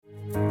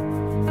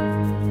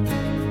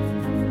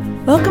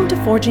Welcome to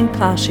Forging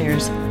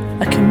Plowshares,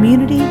 a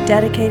community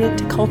dedicated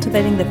to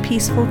cultivating the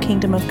peaceful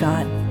kingdom of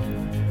God.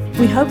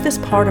 We hope this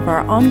part of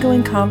our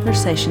ongoing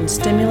conversation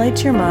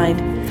stimulates your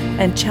mind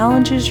and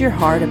challenges your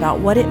heart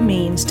about what it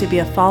means to be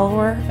a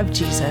follower of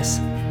Jesus.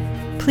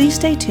 Please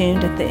stay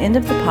tuned at the end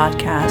of the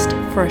podcast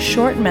for a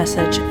short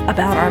message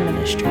about our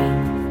ministry.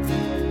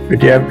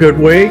 Did you have a good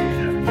week?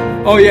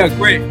 Oh, yeah,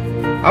 great.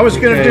 I was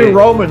going to do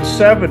Romans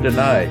 7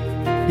 tonight.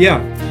 Yeah.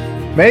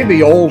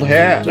 Maybe old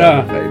hat.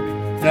 Maybe.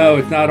 No,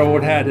 it's not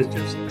old hat. It's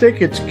just... I think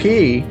it's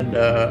key. And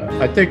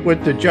I think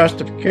with the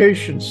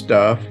justification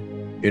stuff,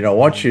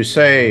 once you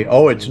say,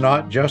 it's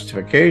not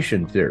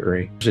justification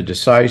theory, it's a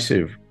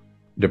decisive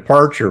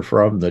departure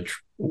from the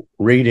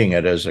reading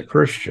it as a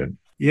Christian.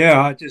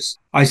 Yeah,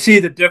 I see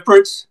the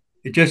difference.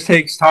 It just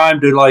takes time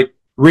to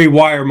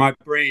rewire my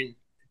brain.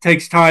 It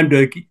takes time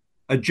to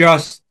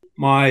adjust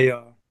my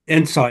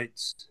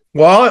insights.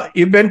 Well,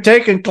 you've been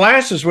taking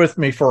classes with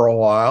me for a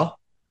while.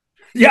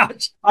 Yeah,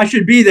 I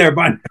should be there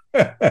by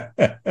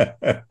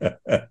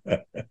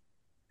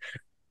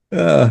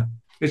now.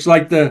 It's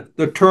like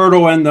the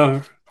turtle and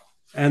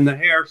the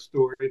hare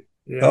story.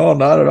 Yeah. Oh,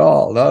 not at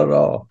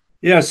all.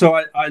 Yeah, so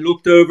I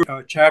looked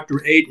over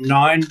chapter 8 and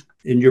 9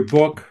 in your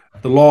book,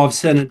 The Law of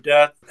Sin and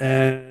Death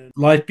and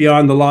Life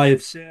Beyond the Lie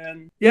of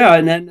Sin. Yeah,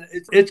 and then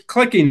it's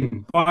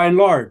clicking by and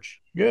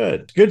large.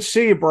 Good to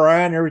see you,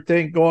 Brian.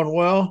 Everything going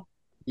well?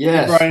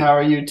 Yes. Hey, how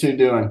are you two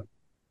doing?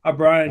 Hi,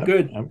 Brian.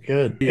 Good. I'm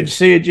good. Good to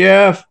see you,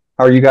 Jeff.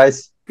 How are you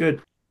guys? Good.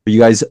 Are you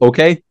guys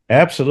okay?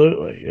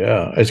 Absolutely,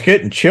 yeah. It's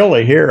getting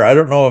chilly here. I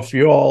don't know if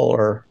you all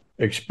are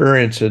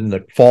experiencing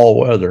the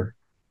fall weather.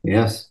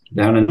 Yes.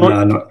 Down in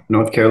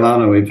North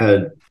Carolina, we've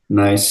had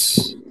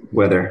nice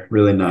weather.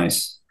 Really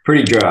nice.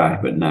 Pretty dry,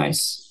 but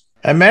nice.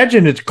 I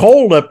imagine it's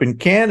cold up in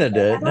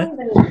Canada, isn't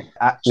it?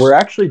 We're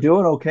actually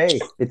doing okay.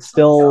 It's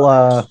still,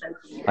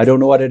 I don't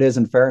know what it is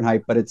in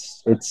Fahrenheit, but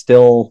it's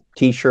still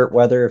t-shirt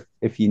weather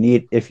if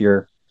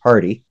you're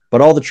hardy.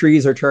 But all the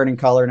trees are turning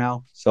color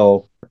now.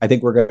 So I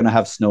think we're going to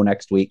have snow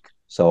next week.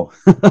 So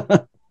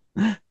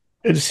good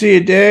to see you,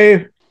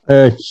 Dave.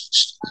 Hey,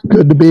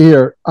 good to be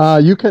here.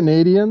 You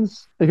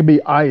Canadians, it could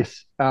be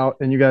ice out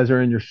and you guys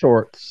are in your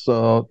shorts.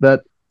 So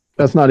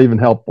that's not even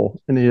helpful,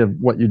 any of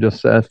what you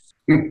just said.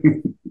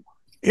 I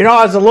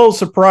was a little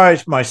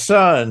surprised. My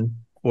son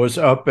was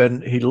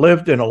he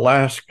lived in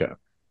Alaska.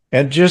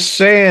 And just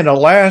saying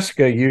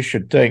Alaska, you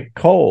should think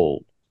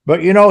cold.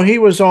 But, he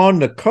was on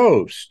the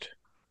coast.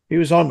 He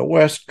was on the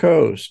West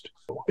Coast.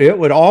 It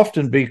would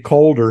often be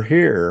colder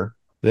here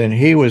than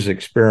he was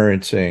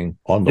experiencing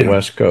on the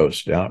West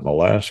Coast out in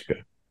Alaska.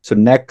 So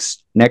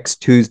next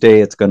Tuesday,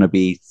 it's going to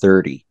be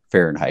 30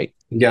 Fahrenheit.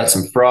 You got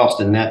some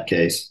frost in that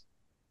case.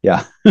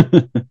 Yeah.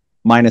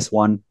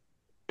 -1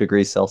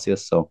 degrees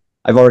Celsius. So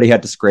I've already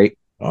had to scrape.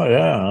 Oh,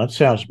 yeah. That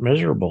sounds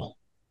miserable.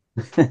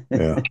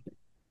 Yeah.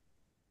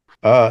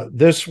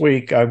 This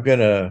week, I'm going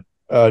to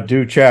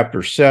do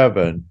chapter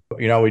 7.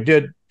 We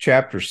did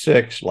chapter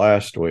 6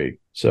 last week.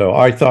 So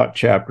I thought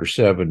chapter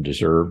 7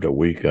 deserved a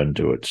week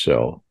unto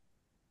itself.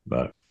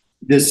 But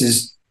this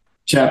is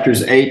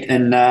chapters 8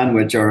 and 9,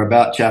 which are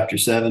about chapter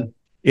 7.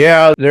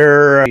 Yeah,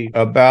 they're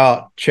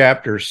about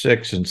chapter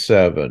 6 and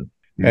 7.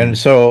 Mm-hmm. And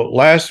so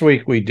last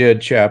week we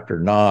did chapter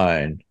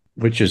 9,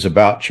 which is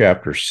about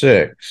chapter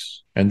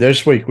 6. And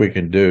this week we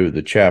can do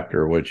the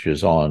chapter which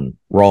is on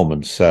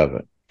Romans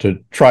 7 to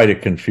try to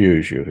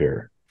confuse you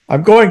here.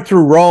 I'm going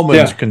through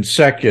Romans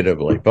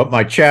consecutively, but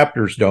my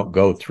chapters don't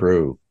go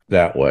through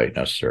that way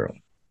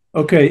necessarily.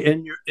 Okay,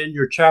 in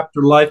your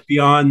chapter Life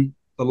Beyond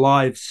the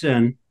Lie of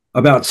Sin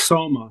about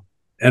Soma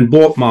and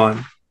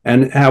Bultmann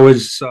and how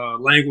his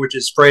language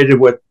is freighted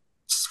with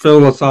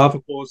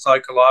philosophical and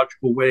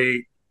psychological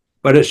weight,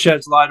 but it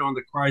sheds light on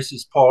the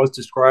crisis Paul is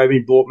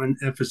describing. Bultmann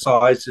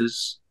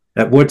emphasizes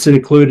that what's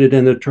included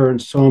in the term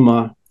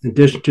Soma, in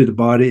addition to the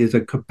body, is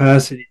a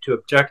capacity to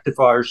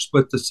objectify or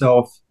split the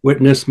self,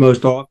 witnessed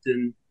most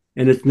often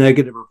in its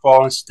negative or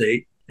fallen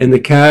state, and the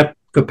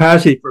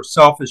capacity for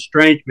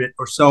self-estrangement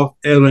or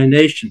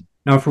self-alienation.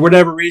 Now, for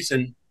whatever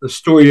reason, the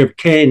story of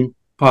Cain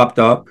popped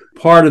up.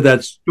 Part of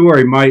that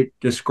story might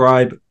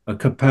describe a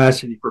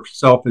capacity for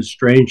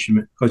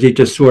self-estrangement because he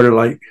just sort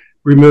of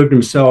removed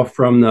himself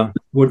from the,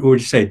 what would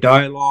you say,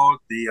 dialogue,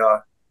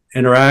 the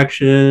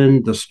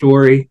interaction, the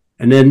story.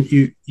 And then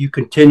you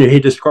continue.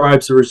 He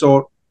describes the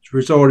result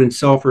in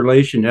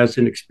self-relation as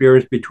an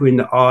experience between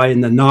the I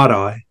and the not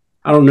I.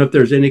 I don't know if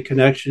there's any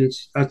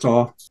connections. That's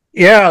all.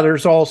 Yeah,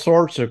 there's all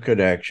sorts of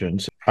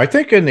connections. I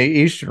think in the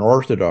Eastern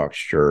Orthodox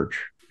Church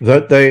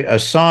that they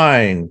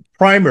assign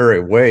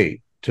primary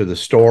weight to the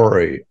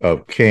story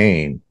of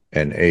Cain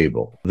and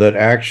Abel. That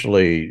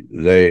actually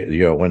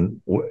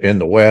when in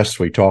the West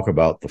we talk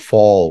about the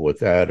fall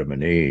with Adam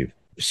and Eve.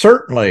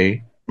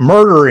 Certainly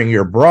murdering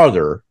your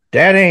brother,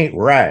 that ain't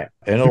right.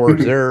 In other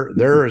words,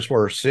 there is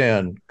where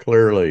sin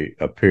clearly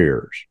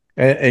appears.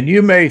 And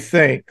you may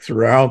think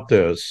throughout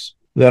this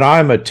that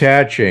I'm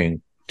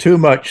attaching too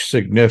much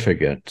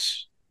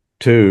significance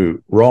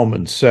to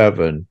Romans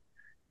 7,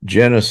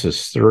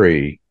 Genesis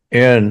 3,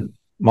 in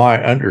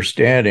my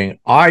understanding.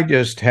 I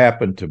just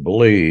happen to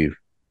believe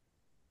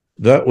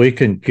that we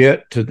can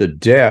get to the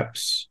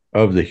depths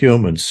of the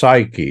human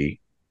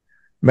psyche,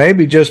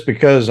 maybe just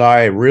because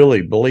I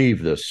really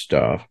believe this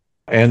stuff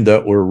and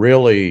that we're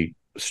really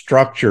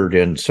structured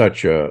in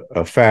such a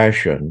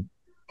fashion.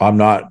 I'm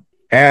not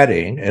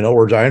adding. In other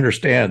words, I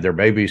understand there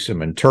may be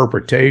some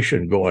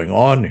interpretation going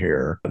on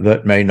here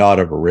that may not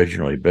have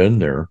originally been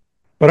there.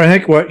 But I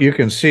think what you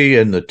can see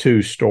in the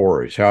two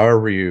stories,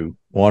 however you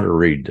want to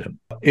read them,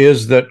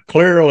 is that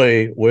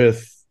clearly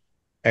with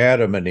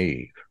Adam and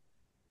Eve,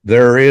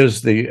 there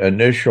is the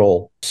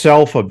initial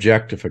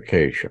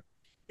self-objectification.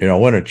 You know,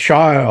 when a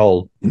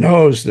child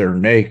knows they're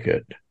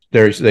naked,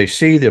 they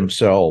see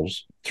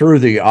themselves through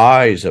the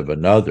eyes of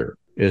another,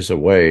 is a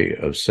way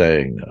of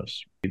saying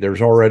this.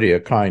 There's already a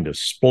kind of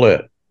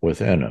split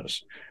within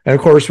us. And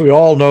of course, we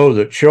all know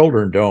that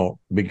children don't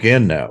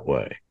begin that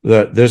way,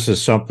 that this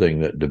is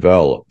something that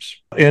develops.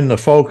 In the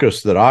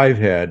focus that I've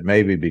had,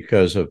 maybe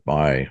because of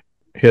my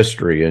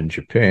history in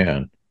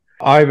Japan,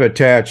 I've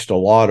attached a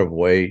lot of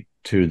weight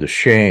to the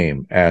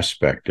shame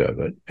aspect of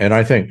it. And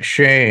I think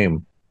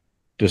shame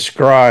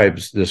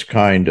describes this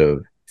kind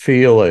of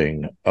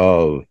feeling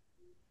of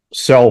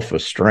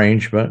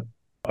self-estrangement,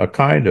 a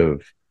kind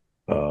of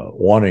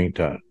wanting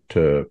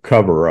to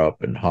cover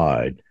up and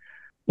hide.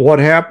 What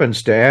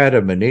happens to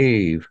Adam and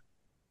Eve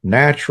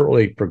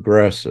naturally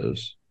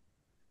progresses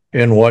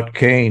in what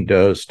Cain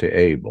does to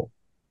Abel.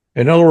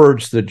 In other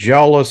words, the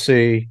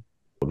jealousy,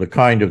 the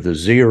kind of the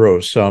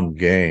zero-sum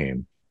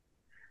game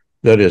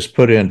that is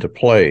put into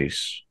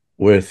place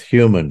with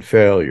human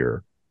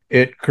failure,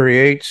 it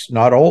creates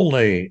not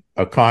only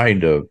a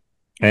kind of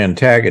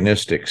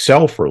antagonistic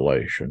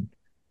self-relation,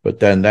 but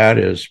then that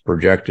is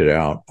projected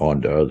out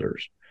onto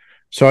others.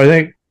 So I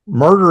think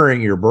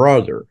murdering your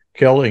brother,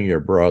 killing your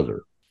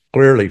brother,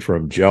 clearly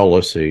from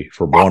jealousy,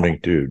 for wanting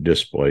to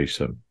displace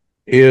him,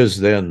 is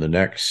then the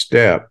next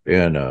step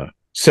in a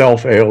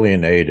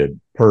self-alienated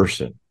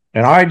person.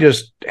 And I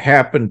just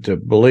happen to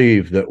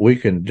believe that we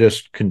can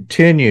just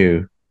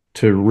continue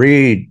to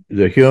read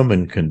the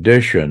human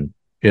condition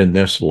in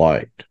this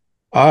light.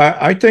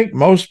 I think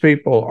most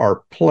people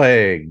are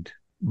plagued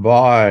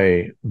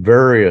by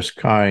various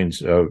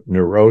kinds of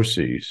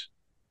neuroses,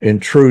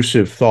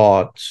 intrusive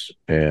thoughts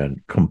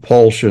and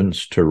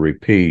compulsions to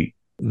repeat,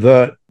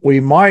 that we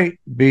might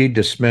be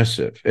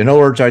dismissive. In other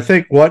words, I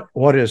think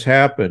what has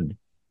happened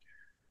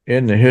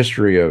in the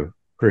history of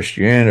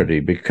Christianity,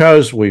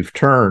 because we've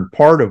turned,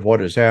 part of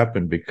what has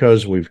happened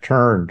because we've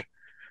turned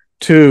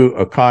to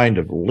a kind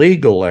of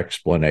legal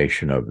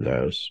explanation of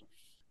this,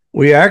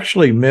 we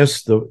actually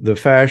miss the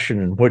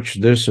fashion in which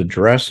this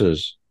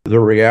addresses the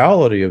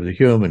reality of the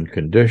human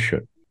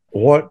condition.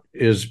 What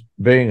is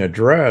being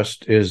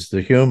addressed is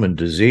the human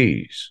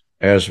disease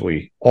as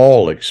we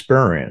all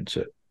experience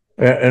it.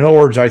 In other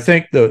words, I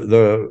think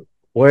the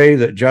way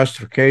that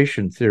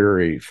justification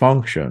theory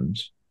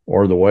functions,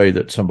 or the way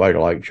that somebody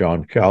like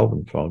John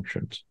Calvin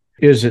functions,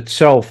 is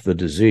itself the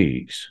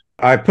disease.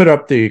 I put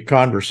up the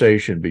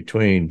conversation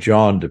between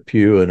John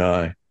Depew and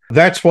I.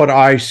 That's what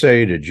I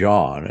say to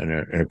John,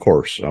 and of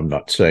course, I'm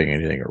not saying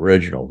anything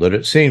original, that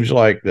it seems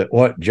like that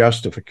what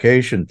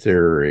justification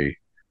theory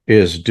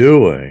is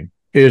doing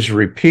is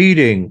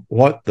repeating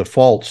what the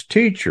false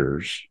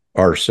teachers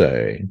are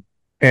saying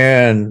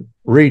and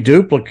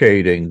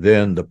reduplicating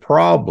then the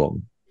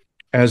problem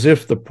as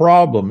if the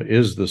problem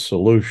is the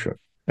solution.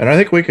 And I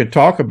think we could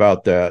talk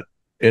about that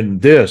in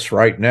this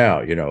right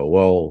now. You know,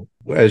 well,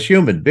 as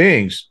human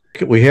beings,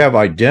 we have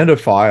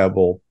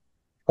identifiable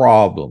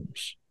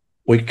problems.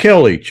 We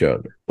kill each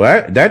other.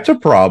 Well, that's a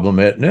problem,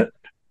 isn't it?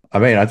 I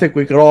mean, I think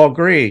we could all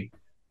agree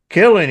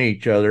killing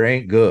each other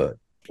ain't good.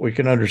 We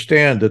can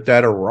understand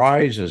that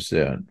arises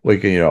then. We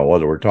can,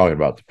 whether we're talking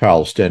about the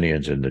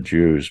Palestinians and the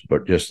Jews,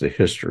 but just the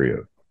history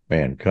of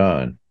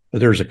mankind, that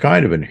there's a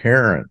kind of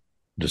inherent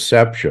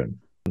deception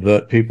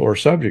that people are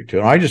subject to.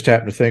 And I just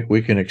happen to think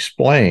we can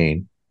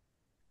explain.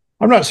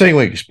 I'm not saying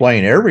we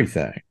explain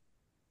everything.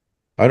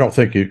 I don't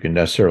think you can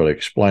necessarily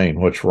explain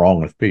what's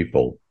wrong with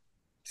people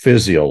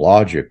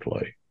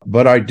physiologically,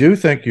 but I do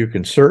think you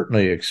can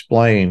certainly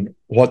explain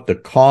what the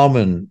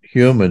common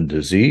human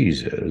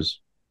disease is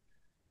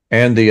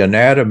and the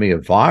anatomy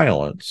of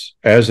violence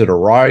as it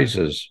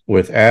arises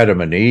with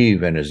Adam and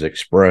Eve and is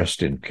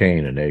expressed in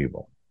Cain and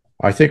Abel.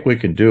 I think we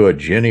can do a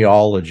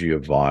genealogy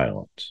of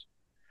violence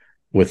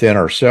within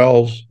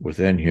ourselves,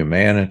 within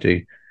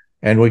humanity,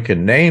 and we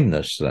can name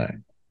this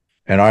thing.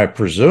 And I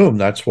presume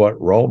that's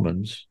what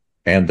Romans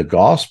and the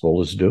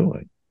gospel is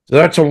doing. So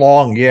that's a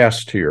long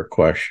yes to your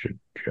question,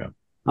 Jim.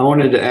 I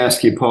wanted to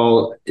ask you,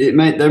 Paul, there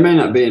may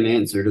not be an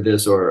answer to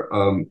this,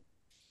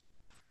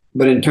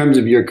 but in terms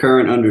of your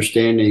current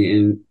understanding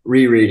in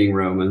rereading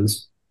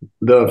Romans,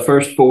 the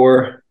first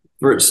four,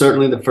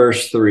 certainly the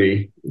first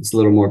three, it's a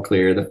little more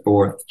clear. The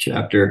fourth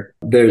chapter,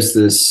 there's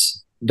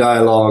this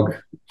dialogue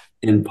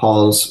in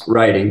Paul's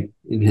writing,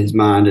 in his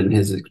mind and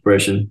his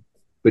expression,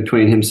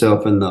 between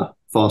himself and the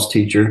false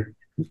teacher.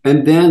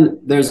 And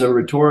then there's a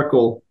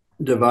rhetorical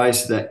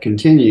device that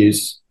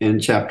continues in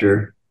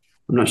chapter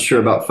I'm not sure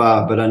about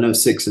 5, but I know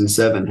 6 and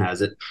 7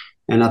 has it.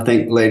 And I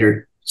think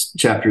later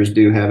chapters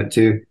do have it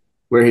too,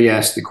 where he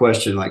asks the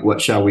question, like, what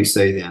shall we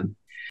say then?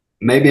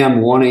 Maybe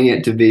I'm wanting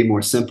it to be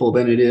more simple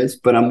than it is,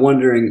 but I'm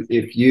wondering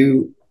if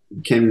you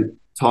can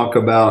talk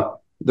about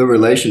the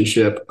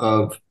relationship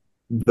of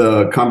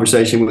the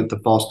conversation with the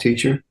false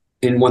teacher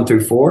in 1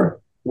 through 4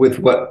 with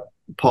what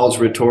Paul's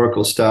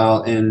rhetorical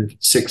style in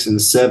 6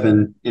 and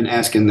 7 in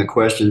asking the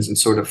questions and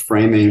sort of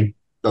framing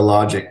the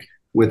logic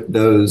with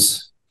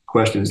those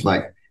questions,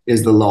 like,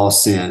 is the law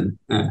sin?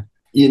 There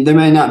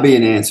may not be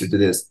an answer to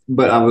this,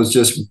 but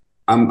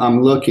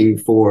I'm looking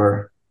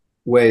for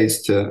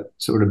ways to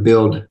sort of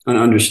build an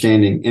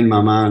understanding in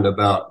my mind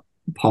about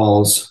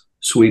Paul's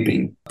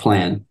sweeping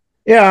plan.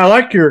 Yeah, I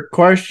like your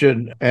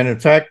question. And in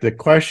fact,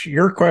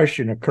 your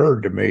question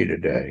occurred to me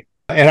today.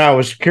 And I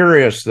was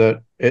curious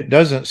that it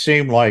doesn't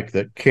seem like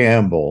that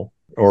Campbell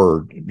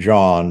or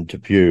John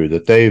Depew,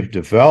 that they've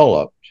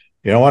developed,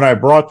 when I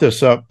brought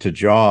this up to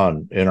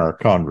John in our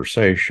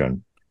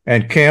conversation,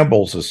 and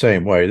Campbell's the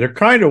same way, they're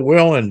kind of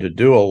willing to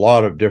do a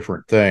lot of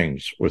different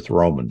things with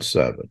Romans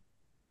 7.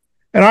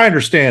 And I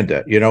understand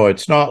that,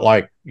 it's not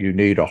like you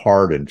need a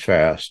hard and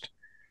fast,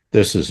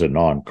 this is a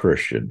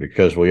non-Christian,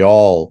 because we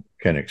all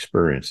can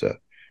experience that.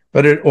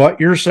 But what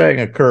you're saying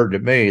occurred to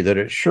me, that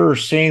it sure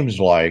seems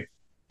like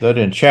that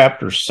in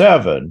chapter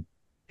 7,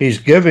 he's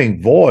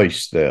giving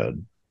voice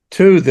then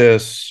to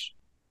this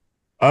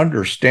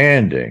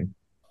understanding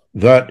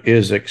that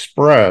is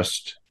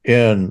expressed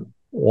in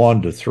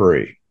 1 to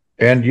 3.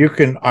 And you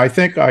can, I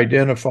think,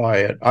 identify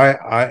it.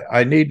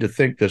 I need to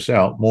think this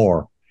out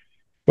more.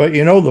 But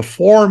the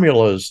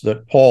formulas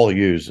that Paul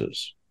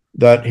uses,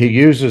 that he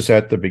uses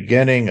at the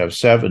beginning of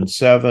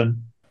 7:7.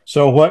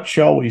 So what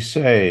shall we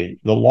say?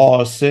 The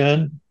law of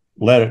sin?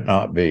 Let it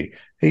not be.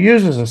 He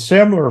uses a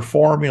similar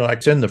formula.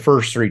 It's in the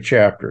first 3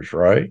 chapters,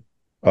 right?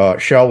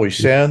 Shall we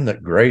sin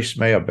that grace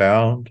may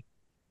abound?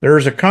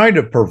 There's a kind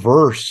of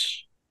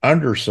perverse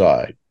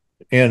underside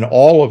in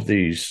all of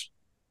these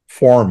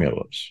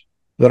formulas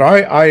that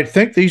I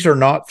think these are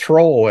not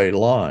throwaway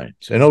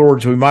lines. In other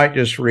words, we might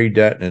just read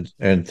that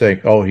and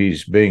think, oh,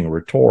 he's being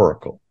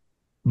rhetorical.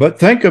 But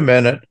think a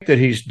minute that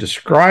he's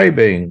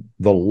describing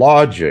the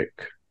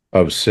logic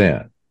of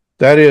sin.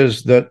 That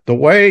is, that the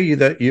way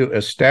that you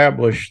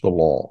establish the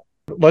law.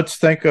 Let's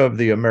think of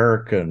the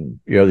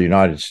American, the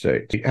United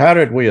States. How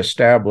did we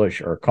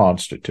establish our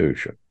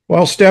Constitution?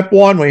 Well, step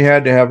 1, we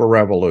had to have a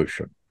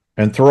revolution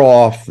and throw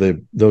off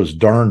those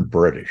darn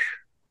British,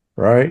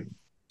 right?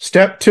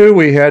 Step 2,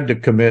 we had to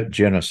commit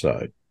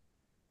genocide.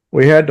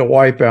 We had to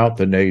wipe out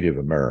the Native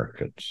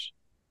Americans.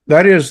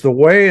 That is, the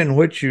way in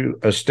which you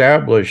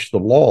establish the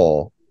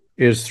law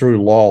is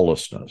through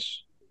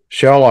lawlessness.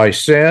 Shall I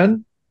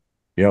sin?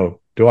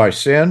 Do I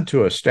sin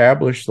to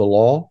establish the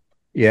law?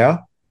 Yeah.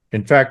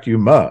 In fact, you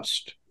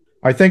must.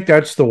 I think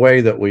that's the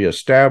way that we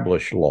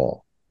establish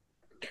law.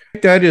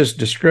 That is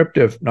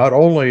descriptive not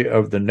only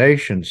of the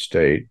nation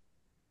state.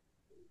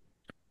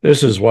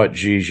 This is what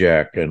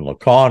Zizek and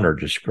Lacan are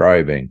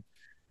describing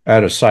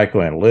at a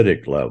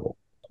psychoanalytic level.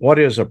 What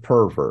is a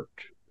pervert?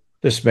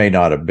 This may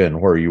not have been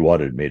where you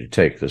wanted me to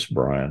take this,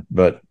 Brian,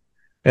 but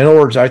in other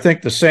words, I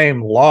think the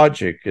same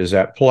logic is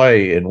at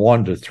play in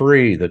 1 to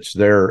 3 that's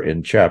there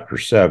in chapter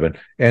 7,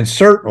 and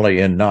certainly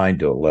in 9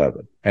 to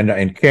 11.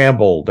 And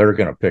Campbell, they're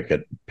going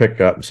to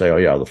pick up and say, oh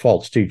yeah, the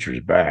false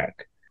teacher's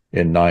back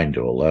in 9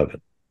 to 11.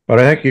 But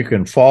I think you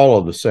can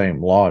follow the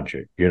same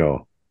logic.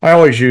 I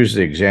always use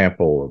the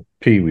example of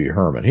Pee Wee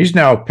Herman. He's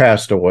now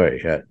passed away,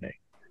 hasn't he?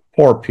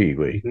 Poor Pee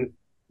Wee.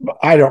 Mm-hmm.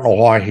 I don't know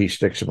why he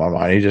sticks in my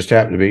mind. He just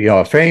happened to be,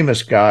 a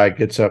famous guy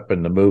gets up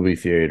in the movie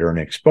theater and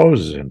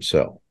exposes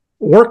himself.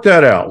 Work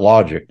that out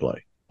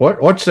logically.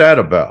 What's that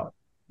about?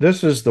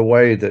 This is the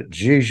way that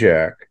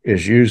Zizek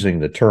is using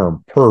the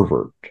term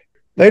pervert.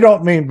 They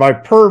don't mean by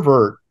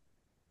pervert,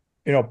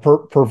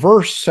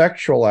 perverse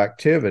sexual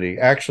activity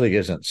actually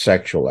isn't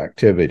sexual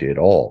activity at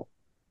all.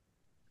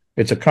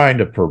 It's a kind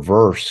of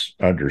perverse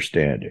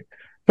understanding.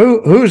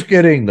 Who's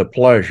getting the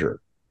pleasure?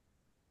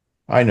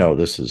 I know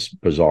this is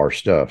bizarre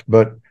stuff,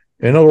 but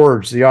in other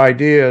words, the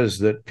idea is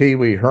that Pee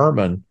Wee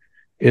Herman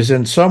is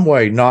in some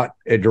way not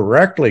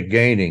directly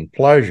gaining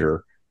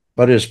pleasure,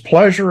 but is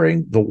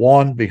pleasuring the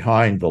one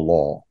behind the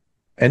law.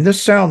 And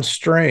this sounds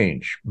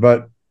strange,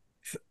 but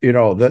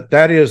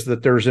that is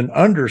that there's an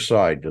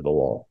underside to the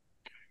law.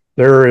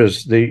 There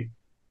is the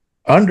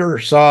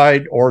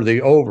underside or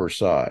the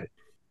overside.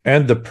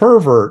 And the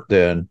pervert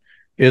then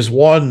is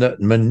one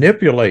that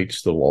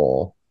manipulates the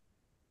law,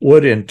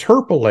 would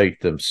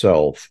interpolate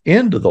themselves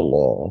into the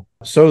law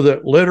so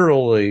that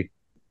literally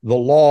the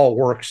law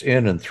works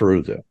in and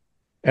through them.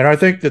 And I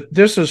think that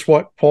this is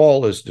what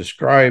Paul is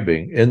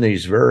describing in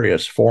these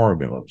various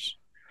formulas.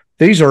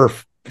 These are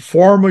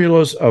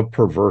formulas of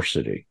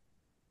perversity.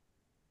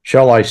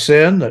 Shall I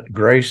sin that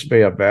grace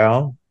may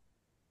abound?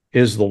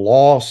 Is the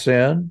law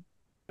sin?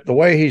 The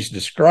way he's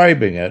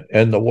describing it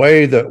and the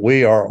way that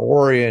we are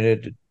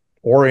oriented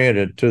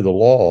to the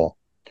law,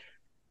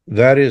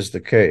 that is the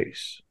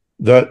case.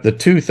 The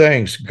two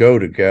things go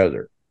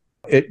together.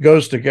 It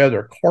goes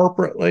together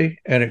corporately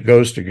and it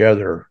goes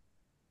together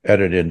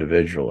at an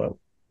individual level.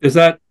 Does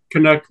that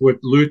connect with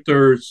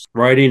Luther's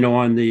writing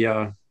on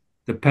the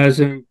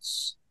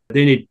peasants?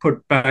 They need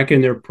put back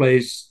in their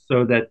place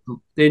so that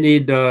they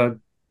need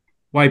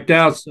wiped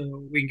out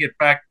so we can get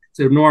back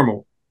to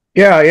normal.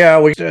 Yeah.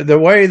 The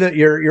way that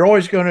you're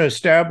always going to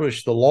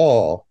establish the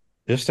law.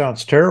 This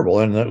sounds terrible,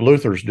 and that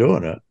Luther's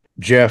doing it.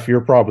 Jeff,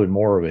 you're probably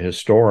more of a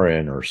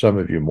historian, or some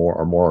of you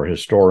are more a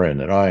historian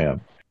than I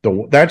am.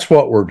 That's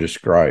what we're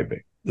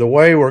describing. The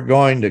way we're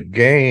going to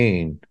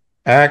gain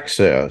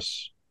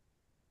access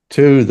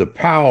to the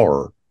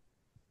power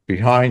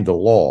behind the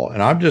law.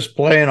 And I'm just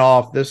playing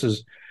off,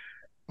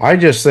 I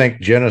just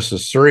think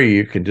Genesis 3,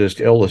 you can just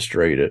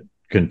illustrate it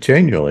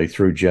continually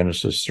through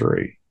Genesis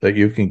 3, that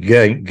you can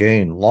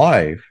gain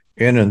life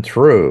in and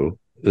through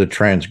the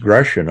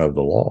transgression of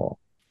the law.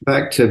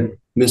 Back to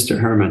Mr.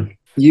 Herman,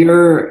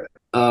 your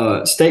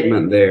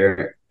statement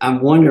there,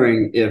 I'm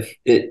wondering if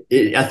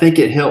I think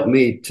it helped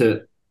me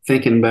to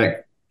thinking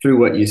back through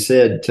what you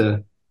said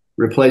to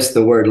replace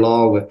the word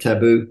law with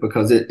taboo,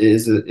 because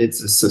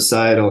it's a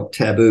societal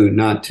taboo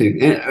not to,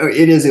 and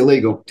it is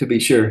illegal to be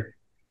sure,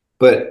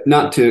 but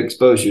not to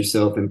expose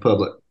yourself in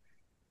public.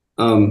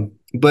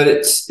 But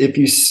it's if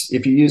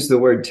you use the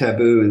word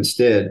taboo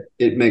instead,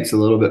 it makes a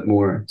little bit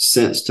more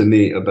sense to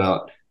me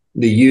about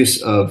the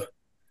use of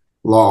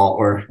law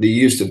or the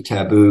use of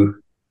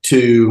taboo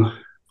to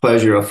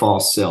pleasure a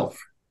false self.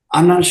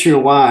 I'm not sure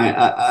why.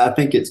 I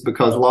think it's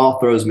because law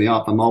throws me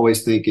off. I'm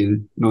always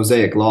thinking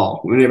Mosaic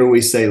law whenever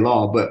we say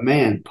law. But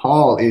man,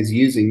 Paul is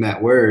using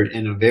that word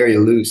in a very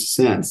loose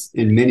sense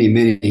in many,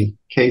 many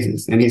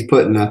cases. And he's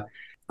putting a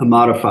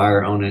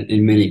modifier on it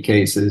in many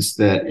cases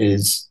that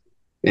is,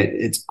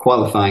 it's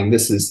qualifying.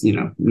 This is,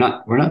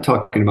 we're not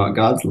talking about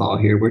God's law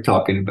here. We're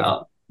talking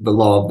about the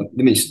law,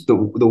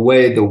 the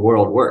way the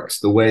world works,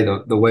 the way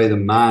the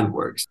mind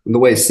works, the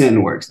way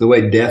sin works, the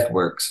way death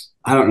works.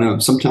 I don't know.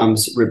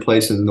 Sometimes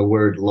replacing the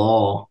word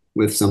law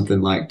with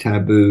something like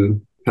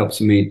taboo helps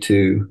me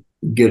to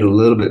get a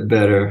little bit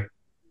better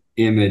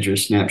image or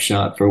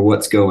snapshot for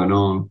what's going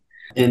on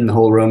in the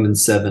whole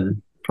Romans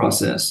 7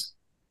 process.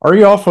 Are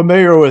you all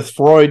familiar with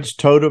Freud's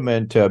totem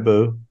and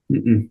taboo?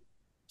 Mm-mm.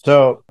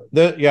 So,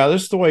 this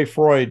is the way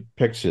Freud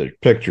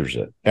pictures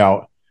it.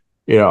 Now,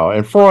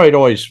 and Freud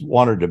always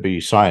wanted to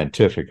be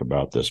scientific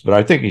about this, but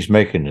I think he's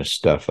making this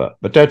stuff up,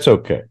 but that's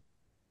okay.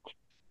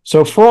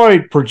 So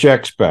Freud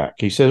projects back.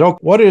 He says,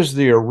 what is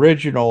the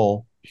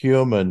original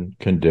human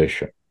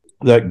condition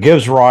that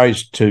gives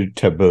rise to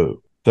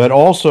taboo? That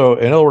also,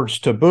 in other words,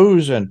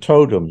 taboos and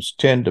totems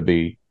tend to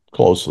be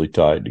closely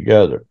tied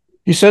together.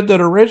 He said that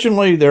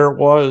originally there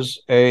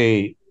was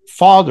a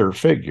father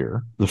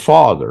figure, the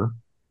father,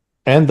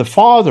 and the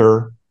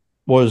father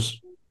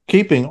was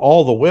keeping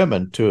all the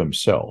women to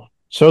himself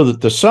so that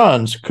the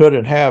sons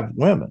couldn't have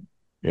women.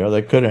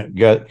 They couldn't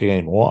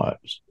gain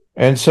wives.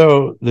 And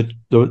so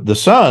the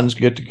sons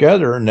get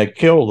together and they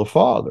kill the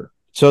father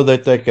so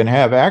that they can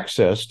have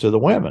access to the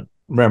women.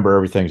 Remember,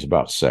 everything's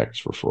about sex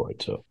for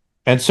Freud.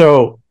 And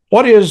so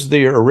what is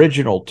the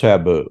original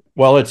taboo?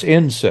 Well, it's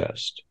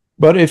incest.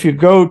 But if you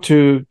go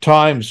to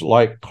times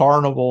like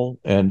Carnival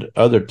and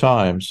other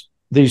times,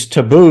 these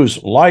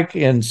taboos like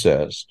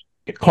incest,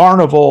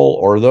 Carnival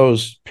or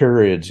those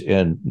periods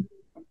in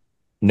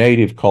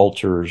native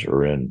cultures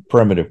or in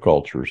primitive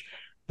cultures,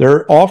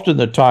 they're often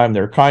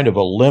they're kind of a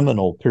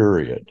liminal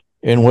period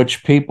in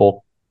which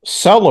people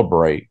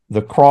celebrate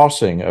the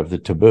crossing of the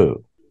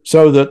taboo.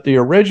 So that the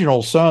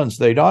original sons,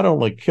 they not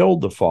only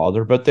killed the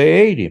father, but they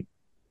ate him.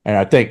 And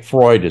I think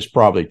Freud has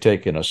probably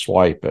taken a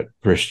swipe at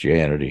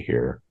Christianity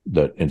here,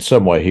 that in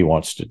some way he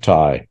wants to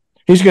tie.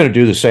 He's going to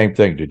do the same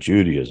thing to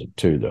Judaism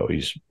too, though.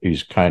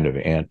 He's kind of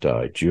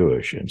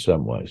anti-Jewish in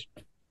some ways.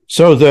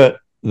 So that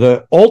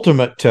the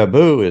ultimate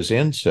taboo is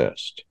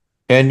incest.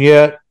 And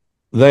yet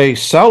they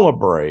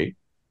celebrate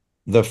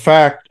the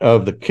fact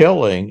of the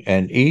killing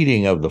and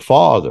eating of the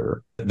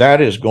father.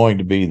 That is going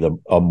to be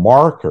a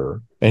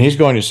marker. And he's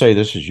going to say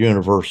this is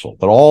universal,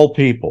 that all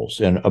peoples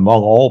and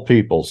among all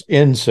peoples,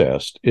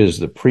 incest is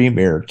the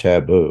premier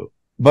taboo.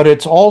 But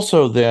it's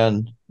also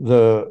then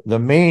the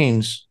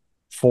means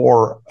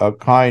for a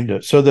kind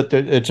of, so that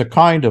it's a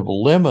kind of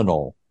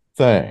liminal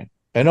thing.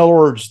 In other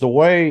words, the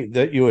way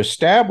that you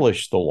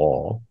establish the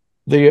law,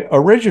 the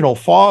original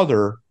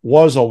father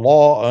was a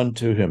law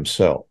unto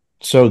himself.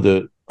 So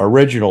the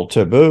original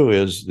taboo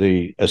is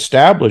the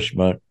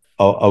establishment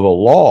of a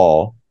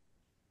law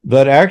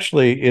that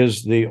actually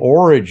is the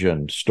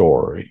origin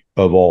story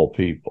of all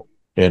people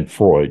in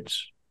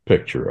Freud's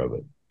picture of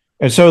it.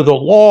 And so the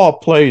law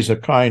plays a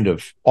kind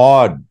of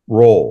odd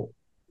role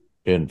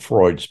in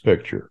Freud's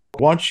picture.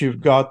 Once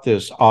you've got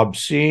this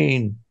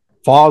obscene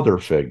father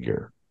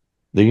figure,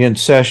 the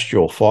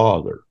incestual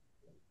father,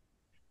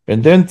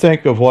 and then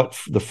think of what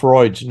the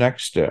Freud's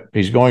next step.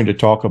 He's going to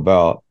talk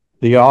about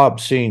the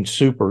obscene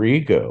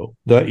superego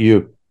that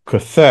you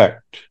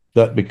cathect,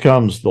 that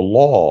becomes the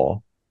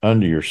law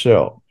unto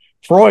yourself.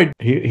 Freud,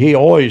 he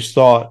always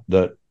thought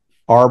that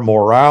our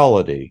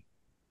morality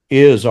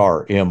is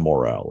our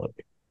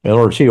immorality. In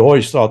other words, he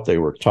always thought they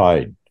were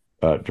tied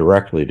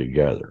directly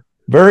together.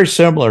 Very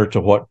similar to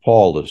what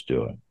Paul is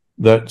doing,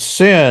 that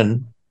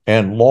sin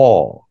and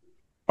law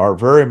are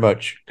very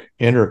much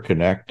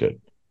interconnected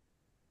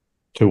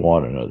to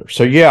one another.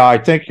 So, yeah, I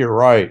think you're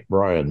right,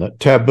 Brian, that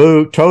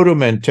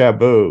totem and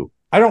taboo,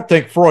 I don't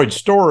think Freud's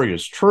story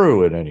is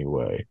true in any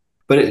way.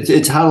 But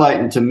it's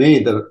highlighting to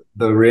me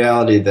the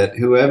reality that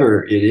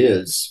whoever it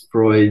is,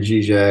 Freud,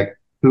 Zizek,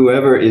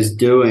 whoever is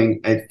doing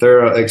a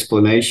thorough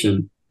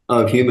explanation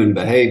of human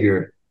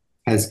behavior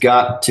has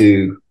got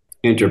to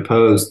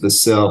interpose the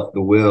self,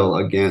 the will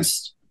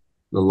against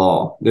the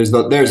law. There's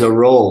a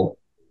role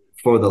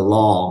for the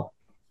law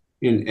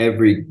in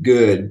every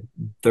good,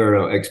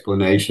 thorough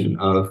explanation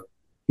of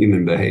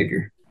human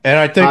behavior. And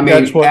I think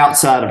that's what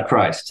outside of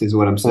Christ is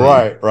what I'm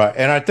saying. Right.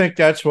 And I think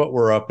that's what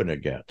we're up and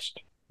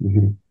against.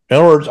 Mm-hmm. In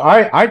other words,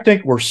 I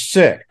think we're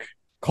sick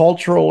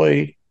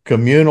culturally,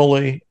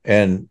 communally,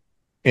 and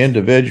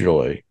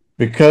individually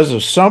because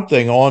of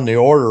something on the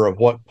order of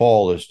what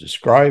Paul is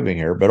describing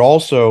here, but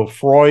also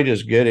Freud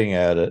is getting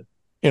at it.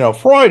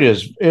 Freud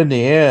is, in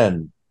the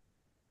end,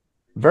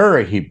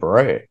 very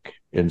Hebraic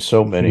in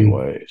so many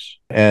ways,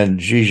 and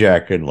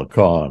Zizek and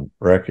Lacan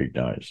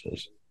recognize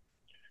this.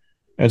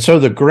 And so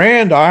the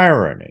grand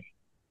irony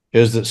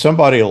is that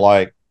somebody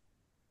like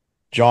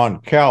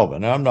John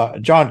Calvin,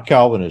 John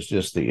Calvin is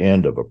just the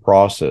end of a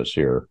process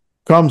here,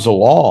 comes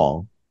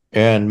along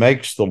and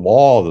makes the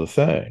law the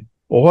thing.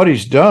 Well, what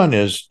he's done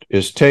is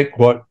take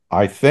what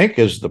I think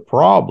is the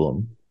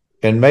problem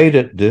and made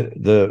it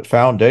the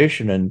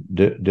foundation and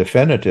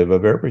definitive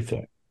of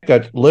everything.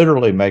 That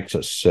literally makes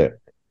us sick.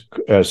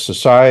 As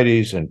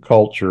societies and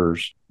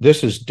cultures,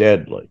 this is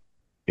deadly.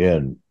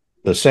 In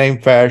the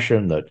same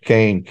fashion that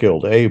Cain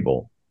killed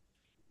Abel,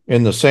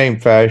 in the same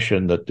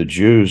fashion that the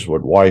Jews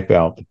would wipe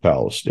out the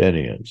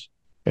Palestinians.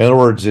 In other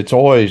words, it's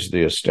always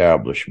the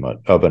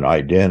establishment of an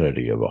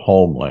identity, of a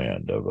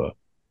homeland,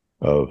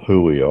 of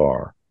who we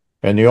are.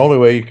 And the only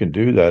way you can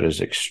do that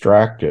is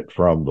extract it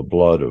from the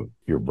blood of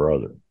your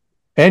brother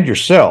and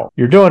yourself.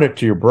 You're doing it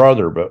to your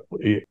brother, but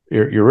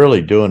you're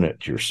really doing it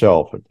to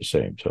yourself at the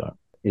same time.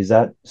 Is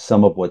that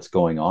some of what's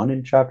going on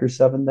in chapter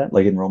 7 then,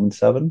 like in Romans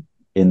 7,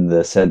 in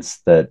the sense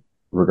that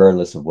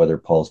regardless of whether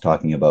Paul's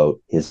talking about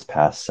his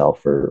past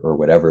self or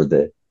whatever,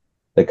 the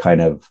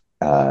kind of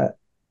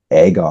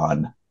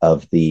agon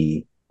of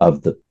the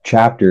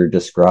chapter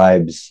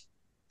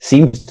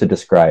seems to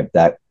describe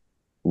that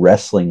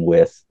wrestling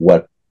with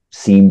what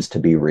seems to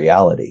be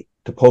reality.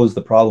 To pose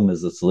the problem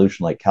as the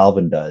solution, like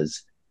Calvin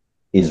does,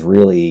 is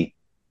really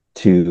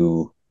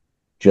to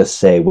just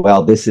say,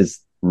 well, this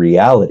is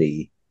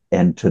reality,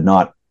 and to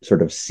not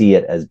sort of see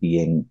it as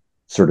being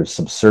sort of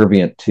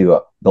subservient to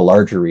the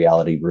larger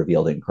reality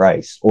revealed in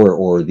Christ,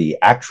 or the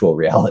actual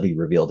reality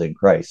revealed in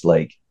Christ.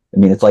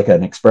 It's like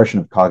an expression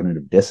of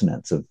cognitive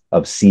dissonance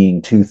of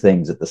seeing two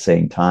things at the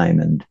same time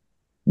and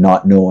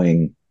not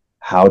knowing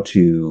how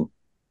to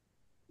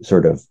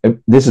sort of.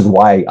 This is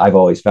why I've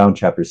always found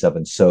chapter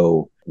 7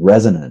 so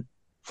resonant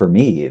for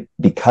me,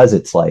 because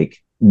it's like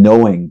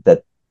knowing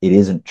that it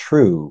isn't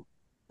true,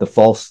 the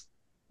false,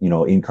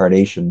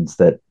 incarnations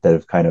that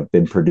have kind of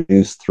been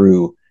produced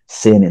through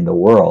sin in the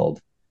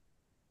world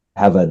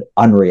have an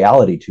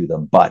unreality to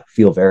them, but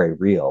feel very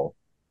real.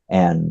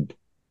 And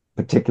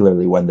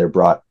particularly when they're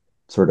brought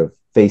sort of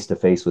face to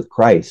face with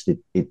Christ,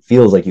 it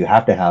feels like you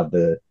have to have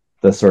the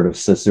sort of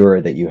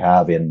caesura that you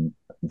have in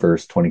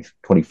verse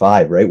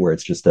 25, right? Where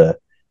it's just a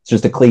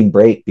clean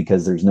break,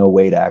 because there's no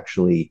way to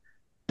actually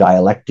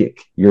dialectic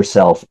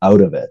yourself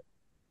out of it.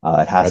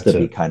 It has to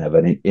be kind of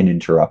an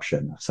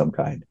interruption of some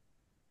kind.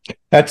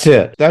 That's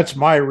it. That's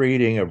my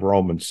reading of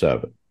Romans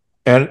 7.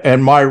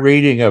 And my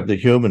reading of the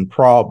human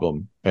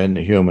problem and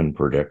the human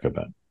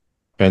predicament.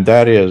 And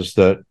that is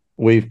that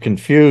we've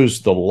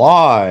confused the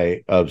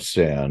lie of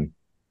sin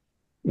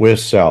with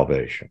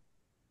salvation,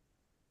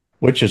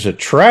 which is a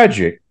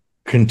tragic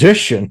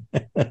condition.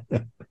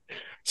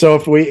 So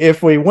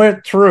if we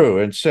went through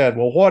and said,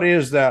 well, what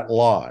is that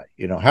lie?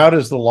 How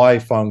does the lie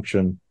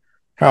function?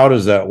 How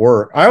does that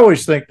work? I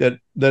always think that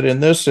in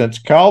this sense,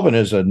 Calvin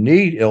is a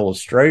neat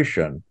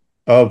illustration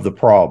of the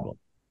problem.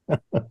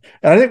 And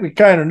I think we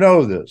kind of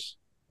know this,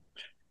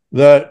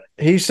 that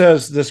he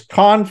says this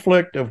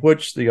conflict of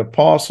which the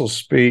apostle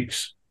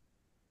speaks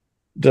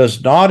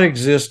does not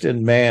exist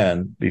in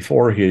man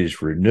before he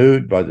is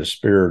renewed by the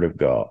Spirit of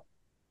God.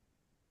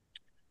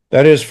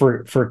 That is,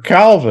 for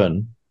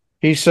Calvin,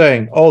 he's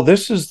saying, oh,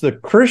 this is the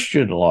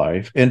Christian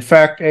life, in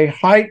fact, a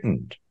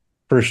heightened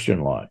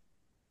Christian life.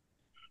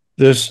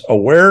 This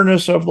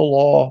awareness of the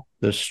law,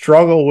 this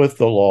struggle with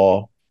the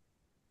law.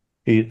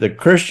 The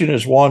Christian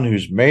is one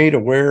who's made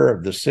aware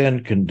of the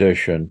sin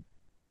condition,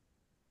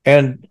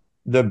 and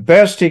the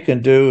best he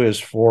can do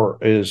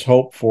is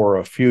hope for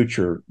a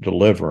future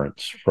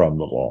deliverance from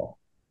the law.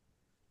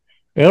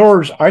 In other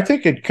words, I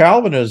think in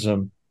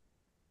Calvinism,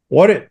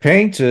 what it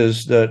paints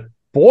is that,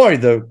 boy,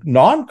 the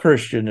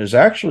non-Christian is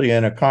actually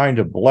in a kind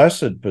of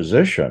blessed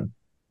position,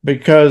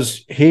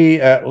 because he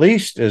at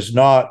least is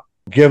not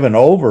given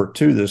over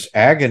to this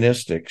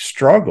agonistic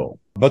struggle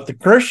But the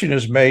Christian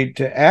is made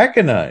to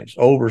agonize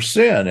over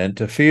sin and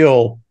to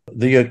feel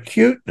the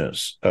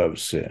acuteness of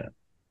sin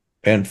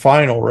and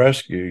final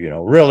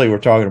rescue. Really, we're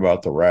talking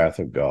about the wrath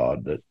of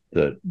God,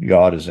 that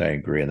God is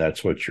angry, and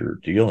that's what you're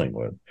dealing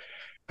with.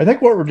 I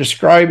think what we're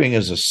describing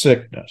is a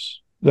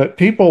sickness, that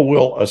people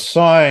will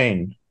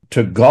assign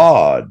to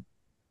God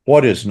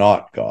what is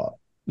not God,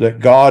 that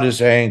God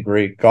is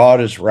angry, God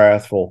is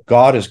wrathful,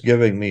 God is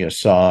giving me a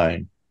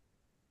sign,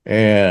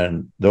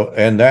 and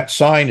that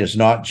sign is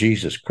not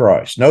Jesus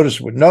Christ. Notice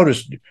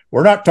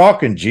we're not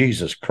talking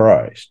Jesus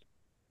Christ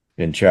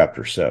in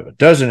chapter 7. It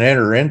doesn't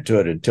enter into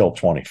it until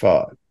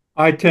 25.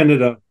 I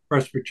attended a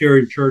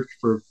Presbyterian church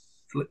for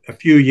a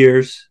few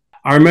years.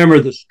 I remember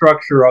the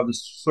structure of the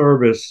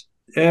service.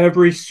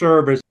 Every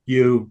service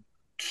you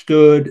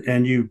stood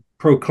and you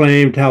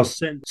proclaimed how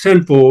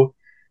sinful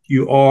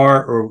you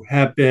are or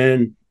have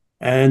been.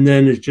 And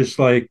then it's just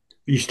like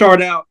you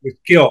start out with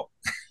guilt.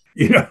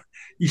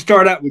 You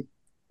start out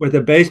with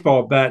a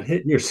baseball bat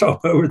hitting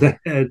yourself over the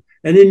head,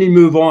 and then you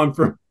move on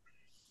from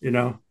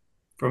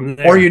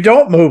there. Or you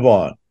don't move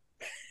on.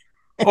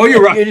 Oh,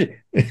 you're right.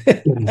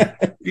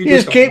 You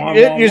just keep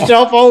hitting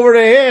yourself over the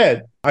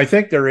head. I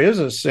think there is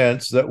a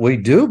sense that we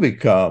do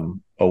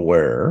become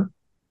aware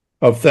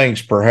of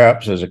things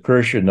perhaps as a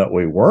Christian that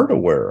we weren't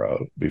aware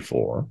of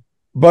before.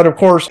 But of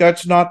course,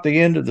 that's not the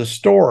end of the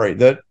story.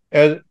 That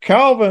as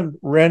Calvin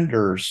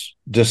renders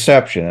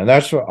deception, and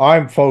that's what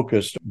I'm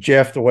focused,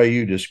 Jeff, the way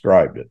you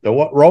described it.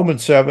 What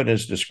Romans 7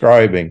 is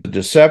describing,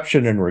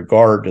 deception in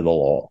regard to the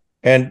law.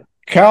 And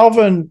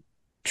Calvin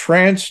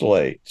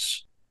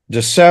translates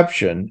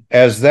deception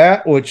as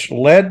that which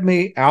led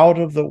me out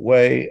of the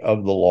way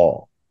of the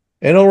law.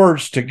 In other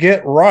words, to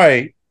get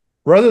right,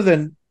 rather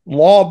than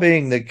law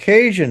being the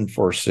occasion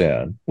for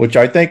sin, which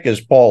I think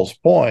is Paul's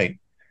point,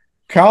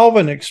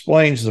 Calvin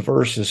explains the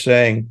verse as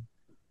saying,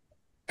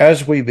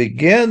 as we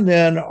begin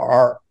then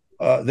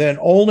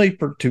only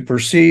to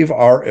perceive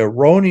our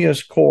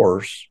erroneous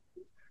course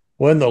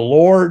when the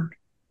Lord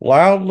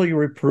loudly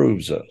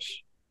reproves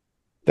us.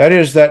 That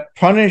is, that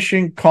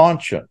punishing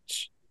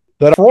conscience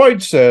that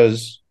Freud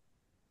says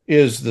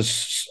is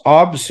the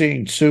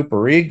obscene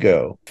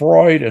superego.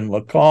 Freud and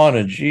Lacan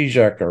and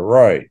Zizek are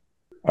right.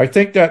 I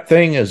think that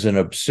thing is an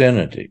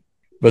obscenity,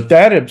 but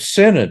that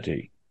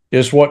obscenity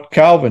is what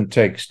Calvin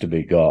takes to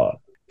be God.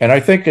 And I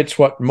think it's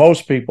what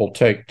most people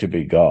take to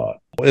be God.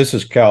 This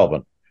is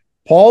Calvin.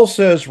 Paul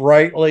says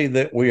rightly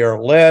that we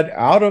are led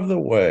out of the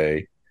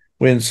way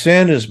when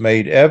sin is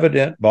made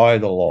evident by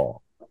the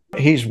law.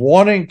 He's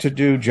wanting to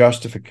do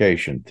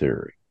justification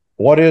theory.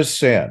 What is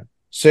sin?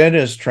 Sin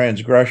is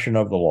transgression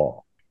of the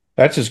law.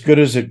 That's as good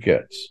as it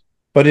gets.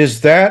 But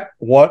is that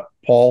what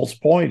Paul's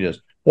point is?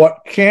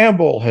 What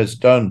Campbell has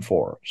done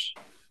for us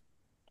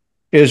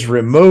is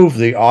remove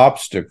the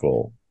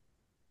obstacle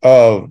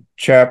of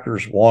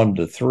chapters 1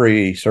 to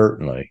 3,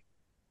 certainly,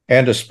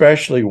 and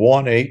especially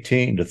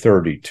 1:18 to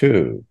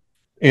 32,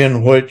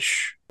 in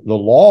which the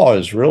law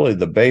is really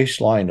the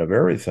baseline of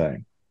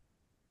everything.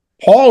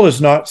 Paul is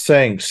not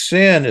saying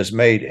sin is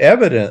made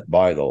evident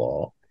by the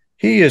law.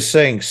 He is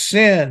saying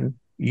sin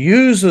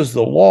uses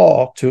the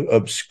law to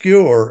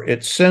obscure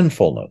its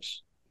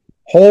sinfulness.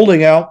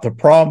 Holding out the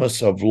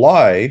promise of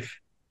life,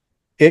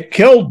 it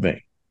killed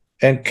me.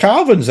 And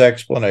Calvin's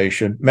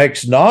explanation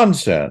makes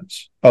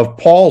nonsense of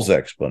Paul's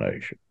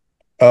explanation.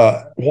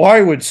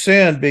 Why would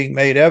sin being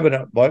made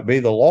evident by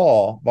the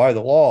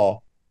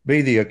law,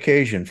 be the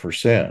occasion for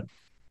sin?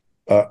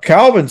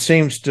 Calvin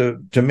seems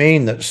to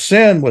mean that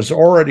sin was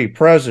already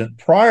present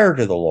prior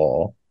to the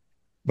law,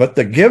 but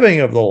the giving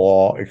of the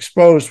law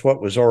exposed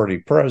what was already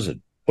present,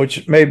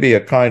 which may be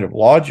a kind of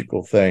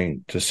logical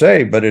thing to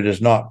say, but it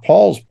is not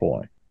Paul's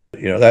point.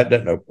 That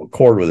doesn't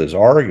accord with his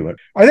argument.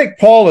 I think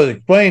Paul is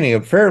explaining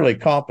a fairly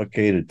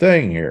complicated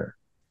thing here.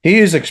 He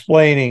is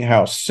explaining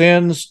how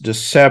sin's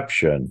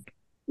deception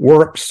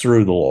works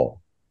through the law.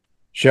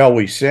 Shall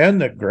we sin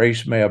that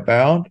grace may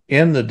abound?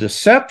 In the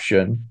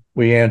deception,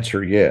 we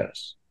answer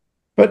yes.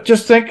 But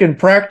just think in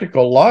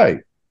practical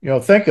life.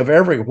 Think of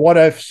every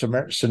what-if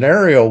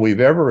scenario we've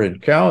ever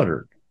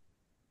encountered.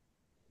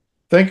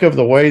 Think of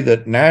the way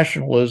that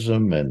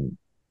nationalism and,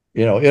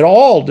 it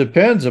all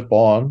depends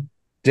upon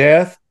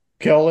death,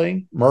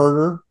 killing,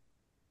 murder.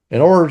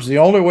 In other words, the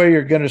only way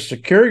you're going to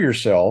secure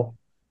yourself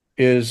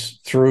is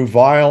through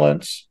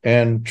violence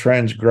and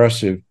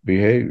transgressive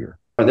behavior.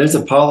 There's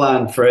a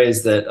Pauline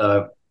phrase that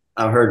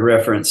I heard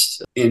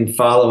referenced in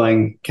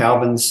following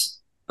Calvin's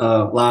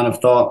line of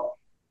thought.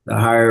 The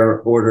higher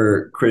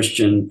order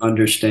Christian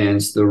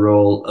understands the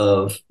role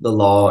of the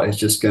law is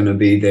just going to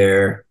be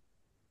there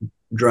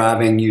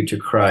driving you to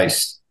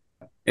Christ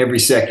every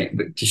second,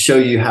 but to show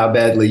you how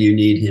badly you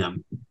need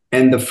him.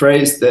 And the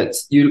phrase that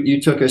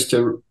you took us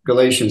to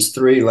Galatians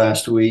 3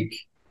 last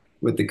week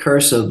with the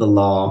curse of the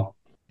law.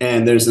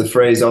 And there's the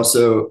phrase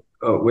also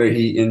where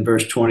he in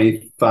verse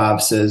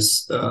 25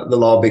 says the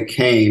law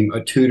became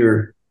a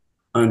tutor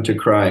unto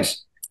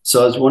Christ.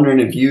 So I was wondering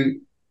if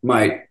you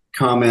might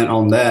comment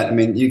on that. I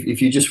mean,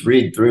 if you just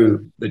read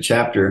through the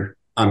chapter,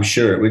 I'm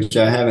sure, which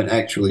I haven't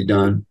actually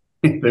done,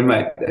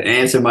 the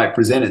answer might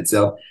present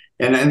itself.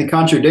 And the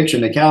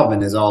contradiction to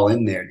Calvin is all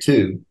in there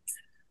too.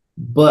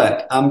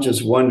 But I'm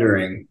just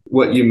wondering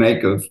what you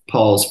make of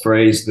Paul's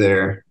phrase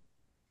there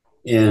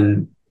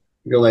in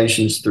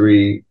Galatians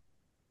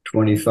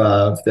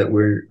 3:25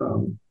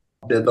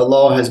 that the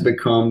law has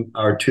become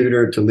our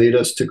tutor to lead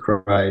us to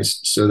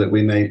Christ so that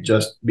we may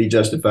be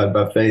justified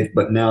by faith.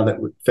 But now that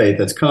faith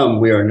has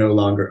come, we are no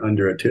longer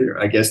under a tutor.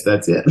 I guess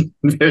that's it.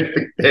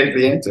 There's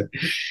the answer.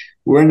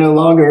 We're no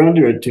longer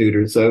under a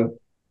tutor. So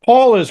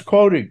Paul is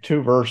quoting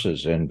two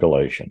verses in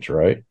Galatians,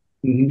 right?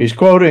 mm-hmm. He's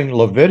quoting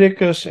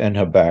Leviticus and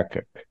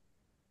Habakkuk.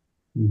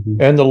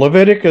 Mm-hmm. And the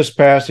Leviticus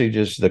passage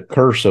is the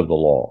curse of the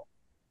law.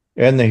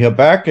 And the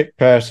Habakkuk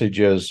passage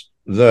is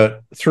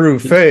that through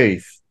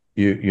faith,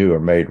 you are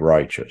made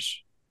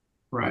righteous.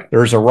 Right.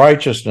 There's a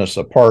righteousness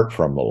apart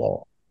from the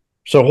law.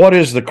 So what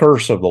is the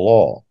curse of the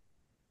law?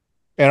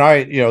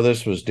 And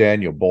this was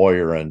Daniel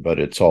Boyarin, but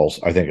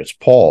I think it's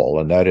Paul,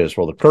 and that is,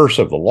 well, the curse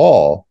of the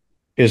law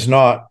is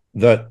not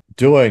that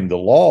doing the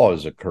law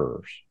is a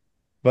curse,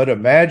 but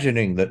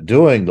imagining that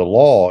doing the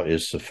law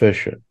is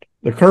sufficient.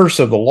 The curse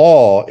of the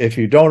law, if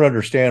you don't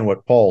understand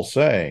what Paul's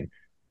saying,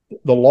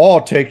 the law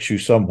takes you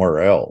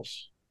somewhere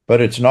else, but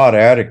it's not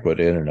adequate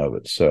in and of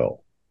itself.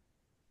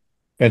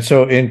 And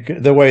so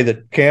in the way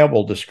that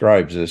Campbell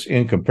describes this,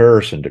 in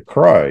comparison to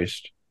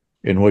Christ,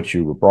 in which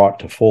you were brought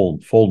to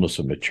fullness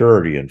of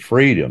maturity and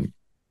freedom,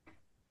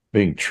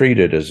 being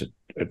treated as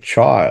a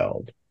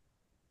child,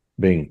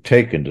 being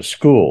taken to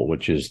school,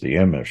 which is the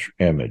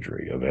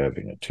imagery of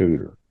having a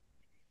tutor,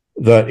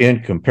 that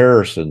in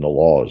comparison, the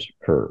law is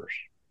a curse.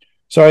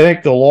 So I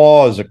think the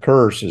law as a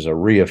curse is a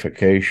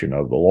reification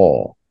of the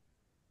law.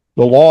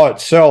 The law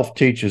itself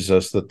teaches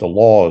us that the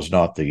law is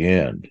not the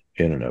end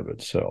in and of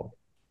itself.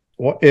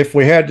 If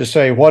we had to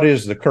say, what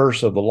is the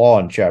curse of the law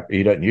in chapter,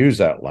 he doesn't use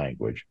that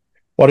language.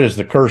 What is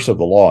the curse of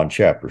the law in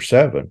chapter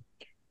 7?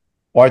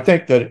 Well, I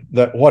think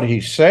that what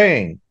he's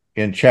saying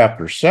in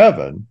chapter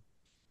 7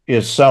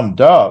 is summed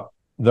up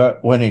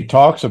that when he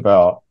talks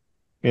about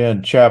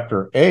in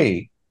chapter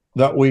 8,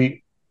 that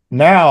we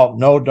now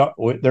know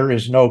there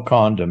is no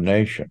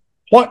condemnation.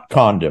 What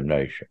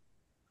condemnation?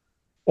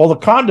 Well, the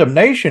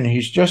condemnation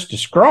he's just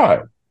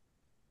described,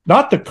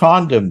 not the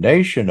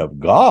condemnation of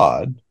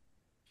God,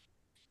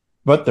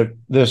 but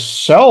this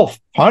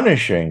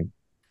self-punishing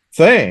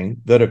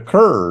thing that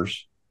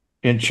occurs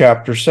in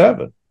chapter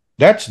 7.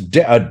 That's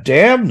a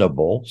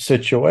damnable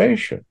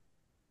situation.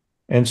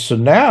 And so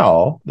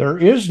now there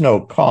is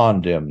no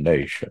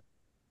condemnation.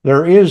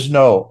 There is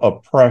no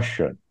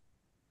oppression.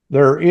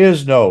 There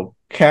is no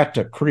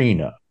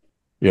katakrina,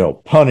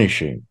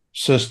 punishing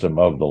system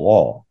of the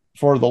law.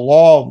 For the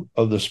law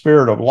of the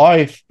Spirit of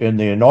life in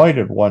the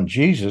Anointed One,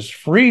 Jesus,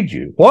 freed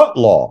you. What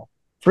law?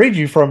 Freed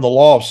you from the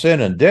law of sin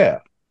and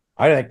death.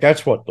 I think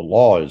that's what the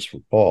law is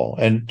for Paul.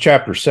 And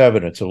chapter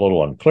 7, it's a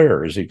little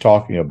unclear. Is he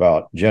talking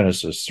about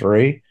Genesis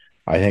 3?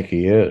 I think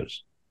he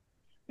is.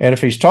 And if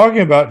he's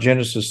talking about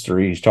Genesis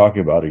 3, he's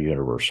talking about a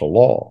universal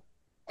law.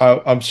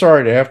 I'm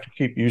sorry to have to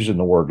keep using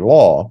the word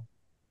law.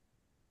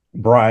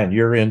 Brian,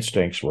 your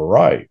instincts were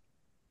right.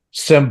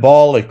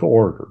 Symbolic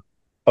order,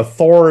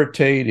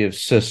 authoritative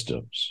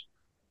systems,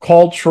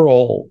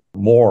 cultural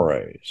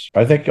mores.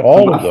 I think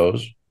all of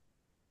those.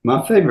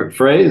 My favorite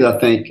phrase, I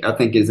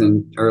think is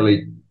in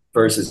early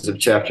verses of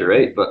chapter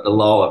 8, but the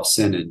law of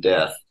sin and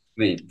death.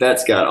 I mean,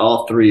 that's got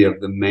all three of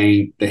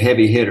the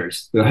heavy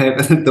hitters,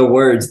 the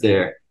words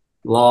there.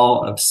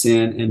 Law of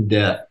sin and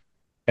death.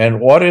 And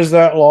what is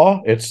that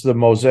law? It's the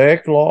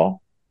Mosaic law.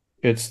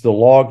 It's the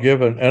law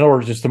given. In other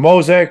words, it's the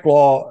Mosaic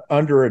law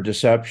under a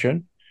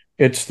deception.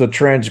 It's the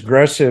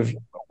transgressive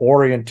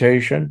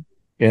orientation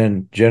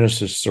in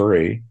Genesis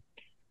 3.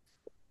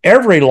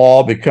 Every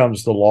law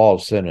becomes the law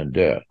of sin and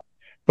death.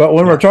 But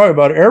when we're talking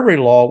about every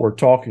law, we're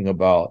talking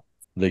about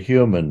the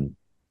human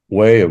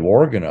way of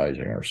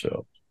organizing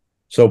ourselves.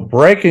 So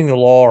breaking the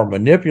law or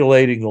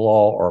manipulating the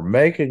law or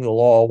making the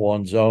law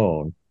one's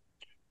own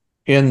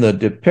in the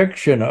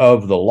depiction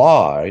of the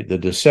lie, the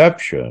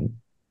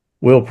deception,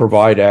 will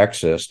provide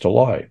access to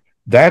life.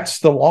 That's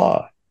the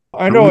lie.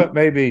 I know it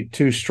may be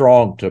too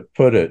strong to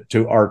put it,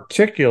 to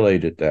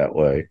articulate it that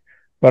way,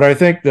 but I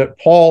think that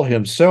Paul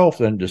himself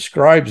then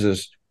describes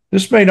this.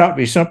 This may not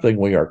be something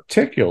we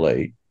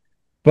articulate,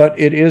 but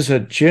it is a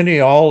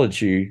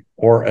genealogy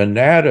or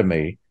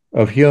anatomy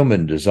of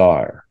human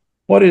desire.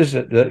 What is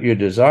it that you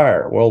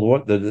desire? Well,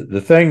 what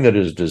the thing that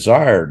is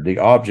desired, the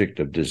object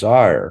of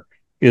desire,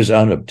 is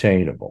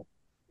unobtainable.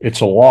 It's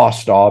a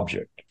lost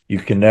object. You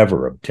can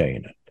never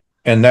obtain it.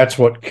 And that's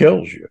what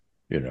kills you,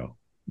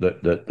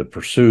 the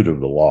pursuit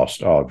of the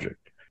lost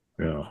object.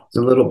 Yeah. It's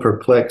a little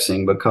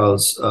perplexing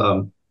because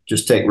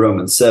just take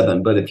Romans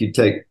 7, but if you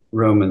take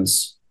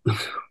Romans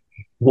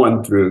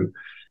 1 through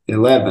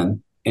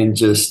 11 and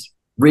just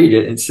read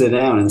it and sit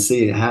down and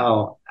see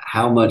how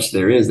much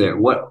there is there.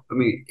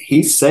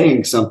 He's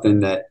saying something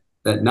that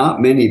not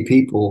many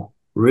people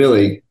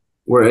really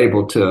were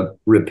able to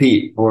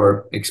repeat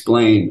or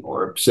explain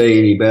or say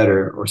any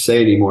better or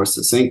say any more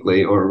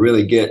succinctly or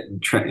really get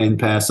and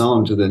pass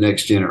on to the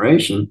next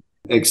generation.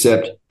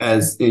 except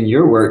as in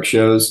your work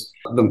shows,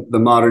 the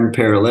modern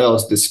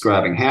parallels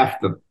describing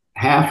half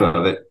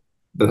of it,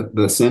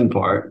 the sin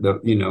part,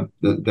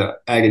 the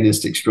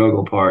agonistic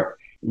struggle part.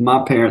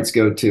 My parents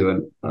go to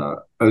an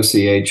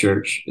OCA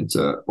church. It's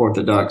an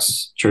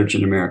Orthodox church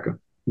in America.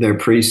 Their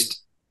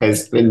priest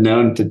has been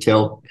known to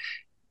tell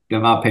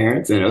my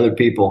parents and other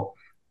people,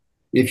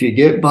 if you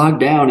get bogged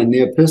down in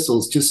the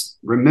epistles, just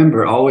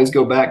remember, always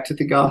go back to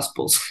the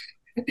Gospels.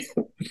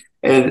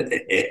 And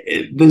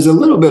there's a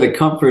little bit of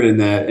comfort in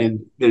that.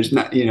 And there's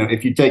not,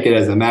 if you take it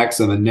as a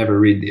maxim and never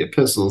read the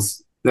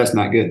epistles, that's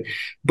not good.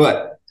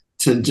 But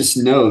to just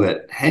know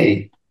that,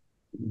 hey,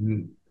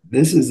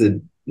 this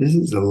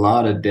is a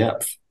lot of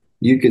depth.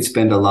 You could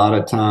spend a lot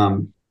of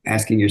time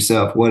asking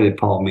yourself, what did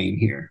Paul mean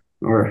here?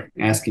 Or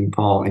asking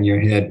Paul in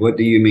your head, what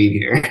do you mean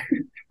here?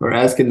 Or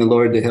asking the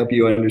Lord to help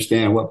you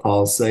understand what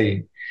Paul's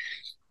saying.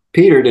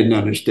 Peter didn't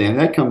understand.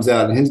 That comes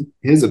out in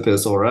his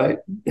epistle, right?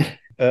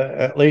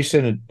 At least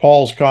in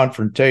Paul's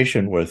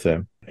confrontation with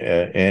him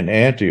in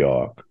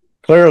Antioch.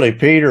 Clearly,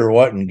 Peter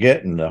wasn't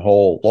getting the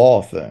whole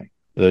law thing,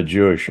 the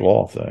Jewish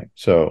law thing.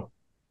 So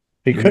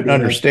he couldn't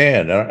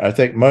understand. I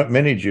think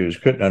many Jews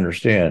couldn't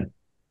understand.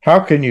 How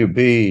can you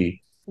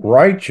be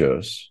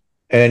righteous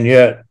and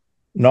yet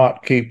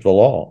not keep the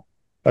law?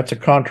 That's a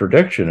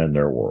contradiction in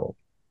their world.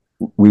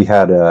 We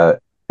had at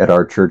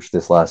our church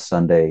this last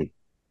Sunday,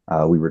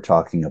 we were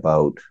talking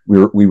about,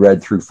 we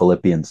read through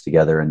Philippians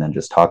together and then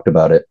just talked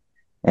about it.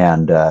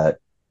 And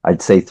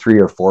I'd say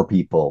 3 or 4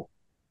 people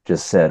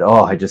just said,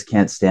 oh, I just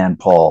can't stand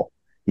Paul.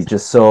 He's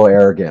just so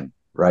arrogant,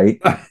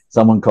 right?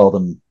 Someone called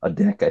him a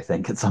dick, I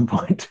think, at some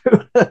point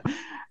too.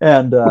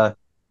 and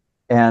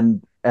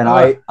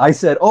I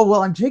said, oh,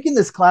 well, I'm taking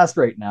this class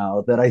right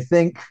now that I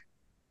think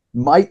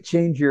might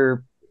change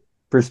your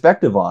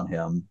perspective on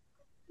him.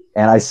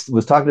 And I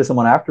was talking to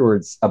someone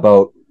afterwards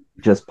about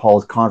just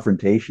Paul's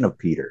confrontation of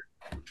Peter.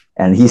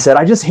 And he said,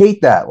 I just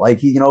hate that. Like,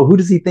 who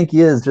does he think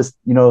he is? Just,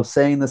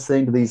 saying this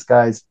thing to these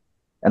guys.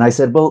 And I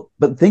said, well,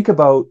 but think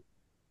about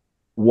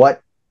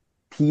what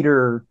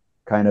Peter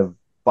kind of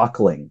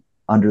buckling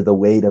under the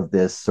weight of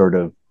this sort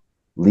of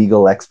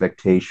legal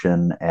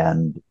expectation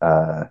and,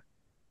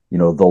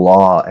 the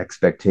law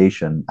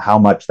expectation, how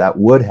much that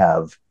would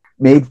have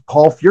made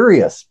Paul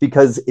furious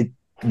because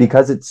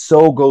it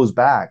so goes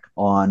back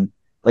on,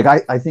 like,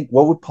 I think,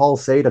 what would Paul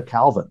say to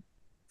Calvin?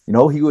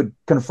 He would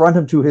confront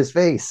him to his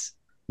face.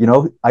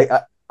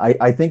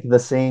 I think the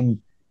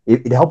same,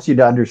 it helps you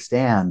to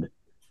understand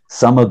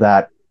some of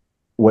that,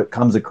 what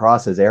comes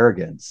across as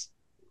arrogance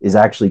is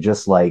actually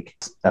just like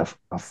a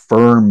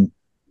firm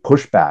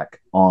pushback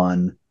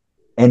on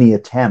any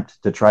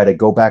attempt to try to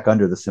go back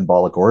under the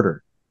symbolic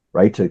order,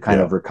 right? To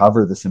kind of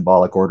recover the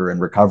symbolic order and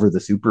recover the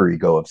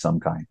superego of some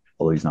kind,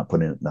 although he's not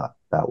putting it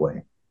that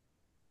way.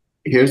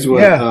 Here's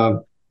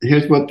what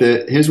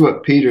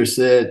Peter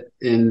said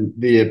in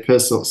the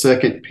epistle,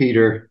 2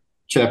 Peter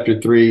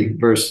chapter 3,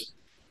 verse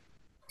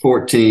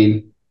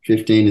 14,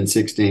 15, and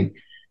 16.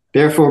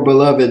 Therefore,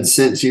 beloved,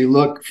 since you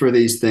look for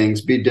these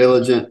things, be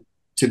diligent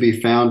to be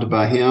found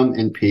by him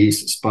in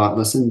peace,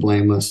 spotless and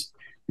blameless,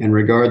 and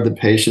regard the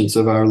patience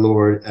of our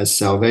Lord as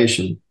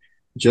salvation,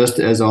 just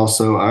as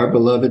also our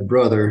beloved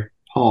brother,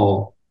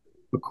 Paul,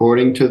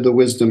 according to the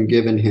wisdom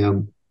given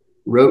him,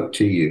 wrote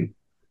to you,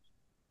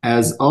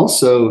 as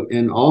also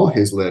in all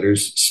his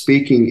letters,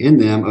 speaking in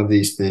them of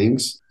these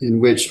things,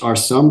 in which are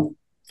some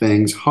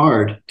things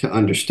hard to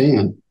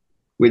understand,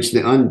 which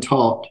the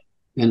untaught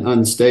and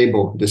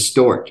unstable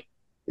distort,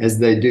 as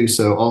they do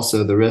so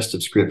also the rest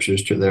of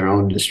scriptures to their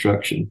own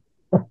destruction.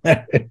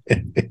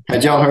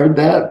 Had y'all heard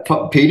that?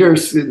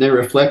 Peter's sitting there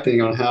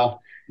reflecting on how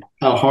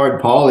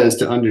hard Paul is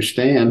to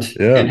understand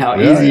and how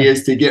easy it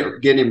is to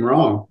get him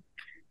wrong.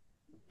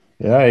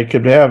 Yeah, he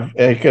could have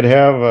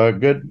a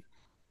good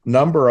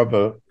number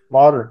of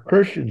modern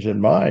Christians in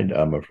mind,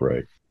 I'm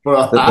afraid.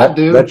 Well,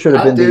 that should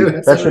have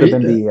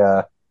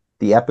been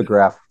the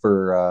epigraph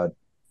for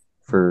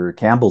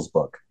Campbell's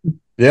book.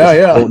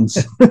 Yeah.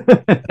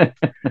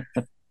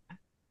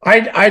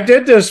 I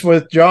did this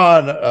with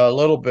John a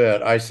little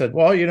bit. I said,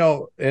 well,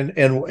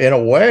 in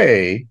a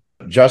way,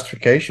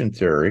 justification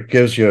theory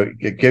gives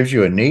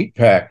you a neat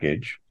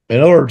package. In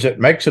other words, it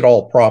makes it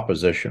all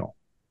propositional.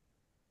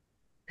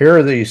 Here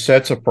are these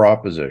sets of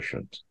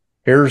propositions.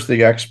 Here's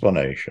the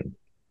explanation.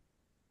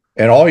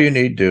 And all you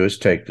need to do is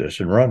take this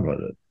and run with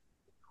it.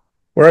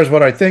 Whereas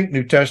what I think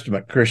New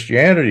Testament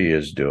Christianity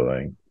is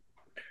doing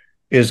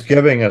is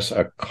giving us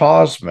a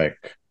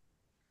cosmic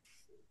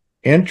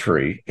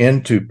entry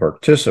into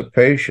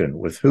participation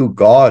with who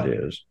God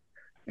is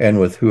and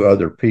with who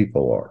other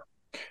people are.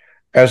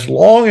 As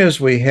long as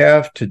we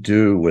have to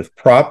do with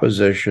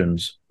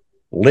propositions,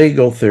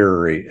 legal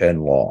theory,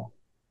 and law,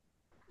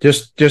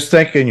 just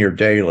think in your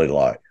daily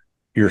life,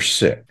 you're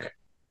sick.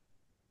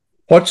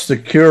 What's the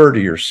cure to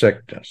your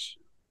sickness?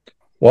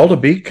 Well, to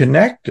be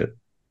connected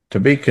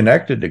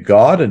to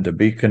God and to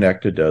be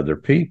connected to other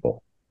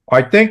people.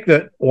 I think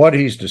that what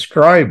he's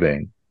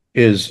describing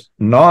is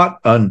not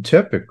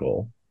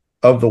untypical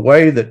of the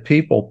way that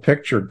people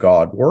picture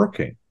God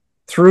working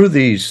through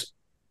these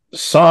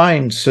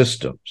sign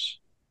systems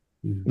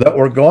that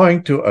we're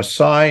going to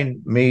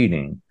assign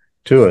meaning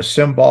to a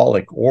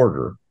symbolic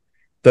order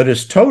that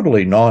is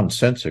totally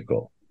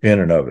nonsensical in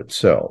and of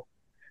itself.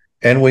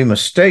 And we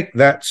mistake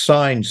that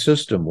sign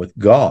system with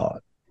God.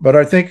 But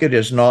I think it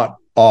is not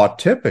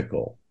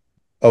atypical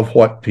of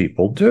what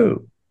people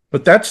do.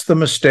 But that's the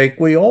mistake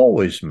we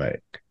always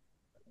make,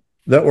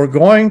 that we're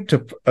going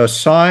to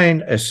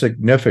assign a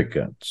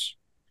significance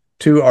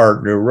to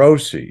our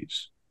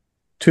neuroses,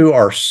 to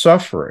our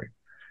suffering.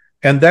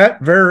 And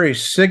that very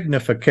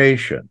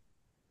signification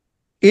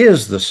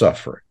is the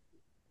suffering.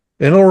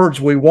 In other words,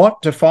 we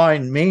want to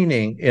find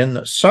meaning in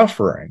the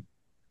suffering,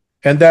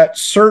 and that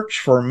search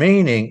for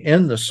meaning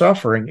in the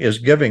suffering is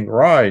giving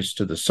rise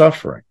to the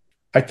suffering.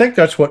 I think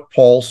that's what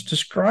Paul's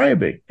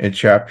describing in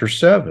chapter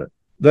 7,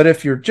 that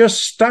if you're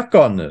just stuck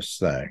on this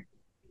thing,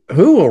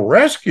 who will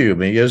rescue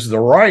me is the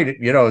right,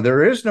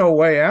 there is no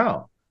way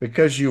out,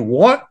 because you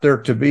want there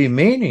to be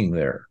meaning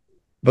there,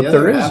 but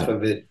there isn't. Half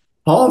of it,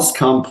 Paul's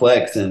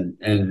complex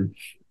and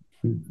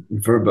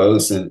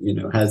verbose,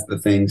 and has the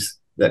things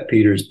that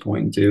Peter's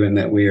pointing to and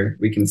that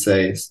we can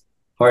say is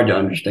hard to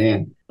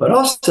understand. But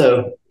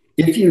also,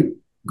 if you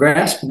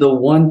grasp the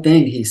one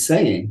thing he's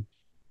saying,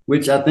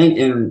 which I think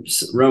in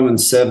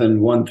Romans 7,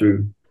 1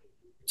 through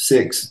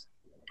 6,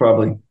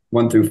 probably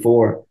 1 through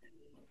 4,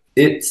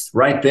 it's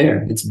right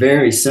there. It's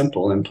very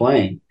simple and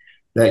plain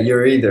that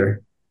you're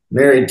either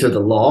married to the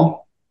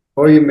law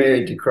or you're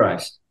married to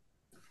Christ.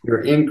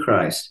 You're in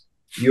Christ.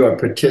 You are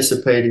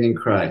participating in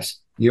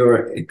Christ.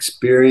 You're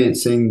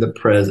experiencing the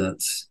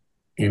presence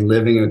and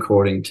living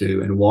according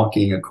to and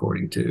walking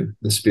according to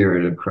the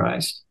Spirit of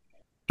Christ.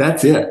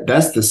 That's it.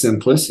 That's the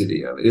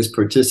simplicity of it. It's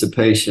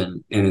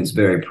participation, and it's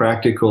very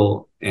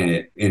practical,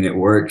 and it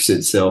works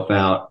itself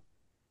out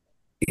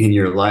in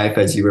your life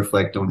as you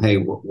reflect on, hey,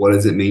 what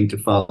does it mean to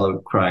follow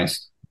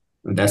Christ?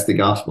 And that's the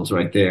Gospels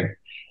right there.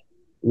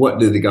 What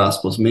do the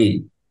Gospels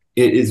mean?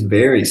 It is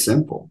very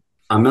simple.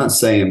 I'm not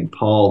saying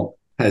Paul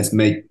has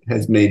made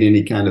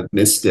any kind of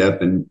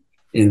misstep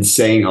in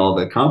saying all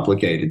the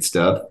complicated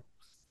stuff,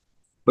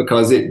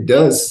 because it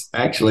does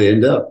actually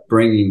end up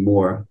bringing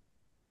more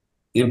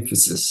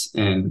emphasis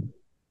and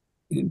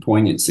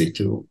poignancy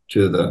to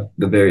the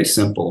very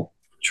simple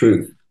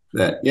truth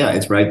that,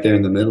 it's right there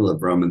in the middle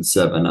of Romans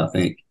 7, I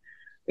think.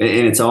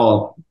 And it's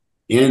all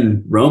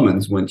in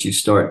Romans once you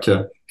start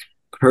to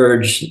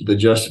purge the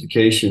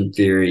justification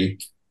theory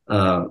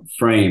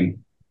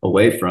frame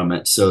away from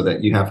it, so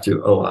that you have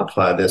to,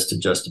 apply this to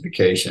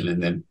justification.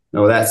 And then,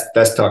 no,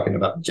 that's talking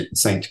about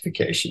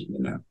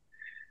sanctification,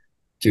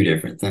 two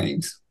different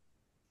things.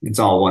 It's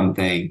all one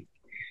thing.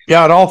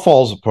 Yeah, it all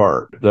falls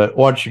apart. That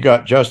once you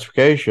got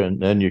justification,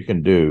 then you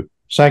can do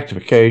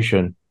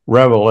sanctification,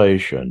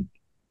 revelation.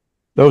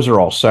 Those are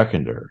all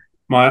secondary.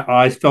 My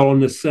eyes fell on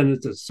this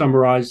sentence that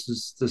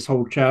summarizes this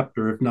whole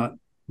chapter, if not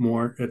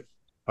more.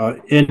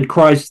 In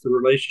Christ, the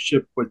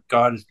relationship with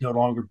God is no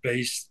longer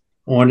based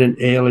on an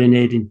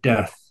alienating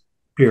death,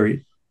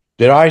 period.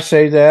 Did I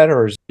say that,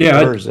 or is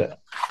that?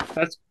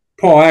 That's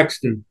Paul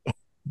Axton.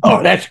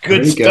 Oh, that's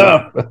good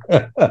stuff.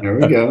 There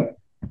we go.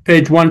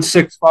 Page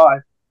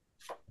 165.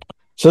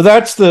 So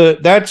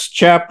that's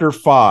chapter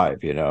 5,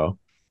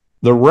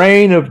 the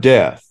reign of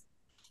death.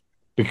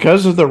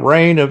 Because of the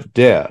reign of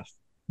death,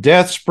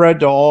 death spread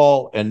to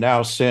all, and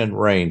now sin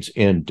reigns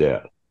in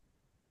death.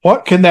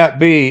 What can that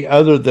be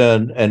other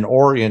than an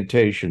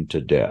orientation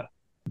to death?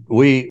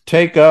 We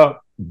take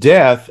up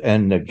death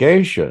and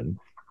negation,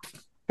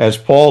 as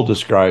Paul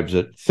describes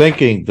it,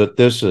 thinking that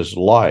this is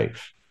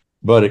life,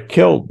 but it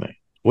killed me.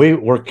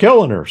 We're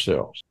killing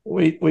ourselves.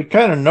 We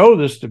kind of know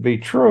this to be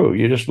true.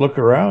 You just look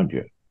around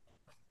you.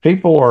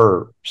 People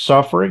are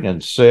suffering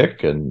and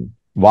sick and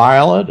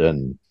violent,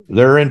 and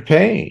they're in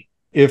pain.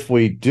 If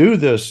we do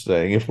this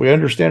thing, if we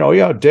understand,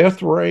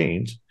 death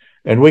reigns,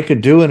 and we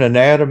can do an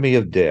anatomy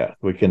of death,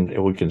 we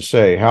can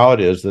say how it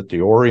is that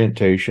the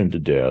orientation to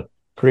death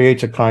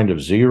creates a kind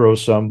of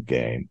zero-sum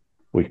game.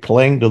 We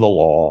cling to the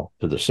law,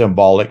 to the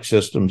symbolic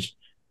systems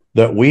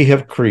that we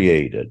have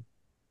created,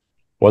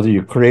 whether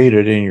you create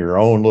it in your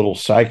own little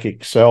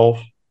psychic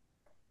self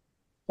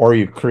or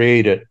you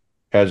create it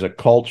as a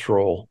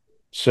cultural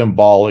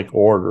symbolic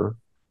order.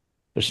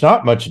 It's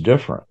not much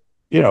different.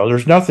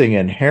 There's nothing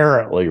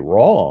inherently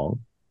wrong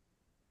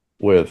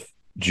with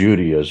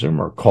Judaism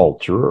or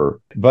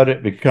culture, but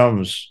it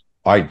becomes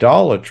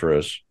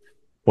idolatrous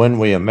when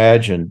we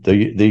imagine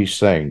these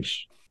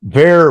things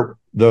bear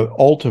the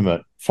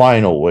ultimate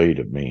final weight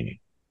of meaning.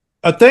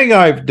 A thing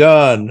I've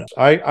done,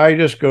 I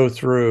just go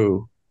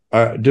through,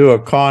 do a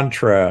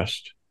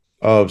contrast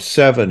of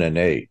 7 and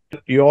 8.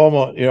 You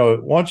almost,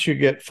 once you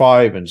get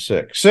 5 and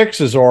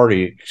 6 is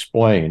already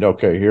explained.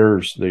 Okay,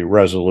 here's the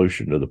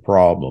resolution to the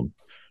problem.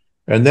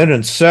 And then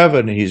in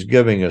 7, he's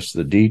giving us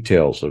the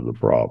details of the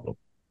problem.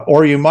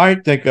 Or you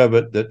might think of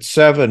it that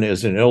 7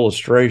 is an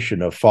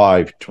illustration of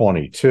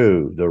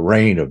 5:22, the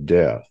reign of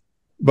death.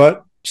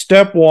 But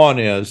step 1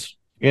 is,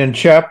 in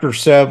chapter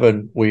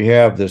 7, we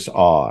have this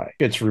I.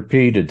 It's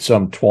repeated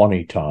some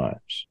 20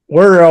 times.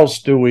 Where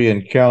else do we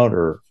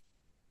encounter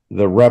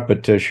the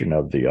repetition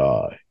of the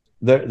I.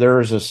 There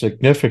is a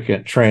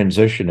significant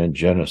transition in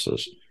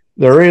Genesis.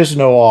 There is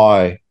no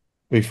I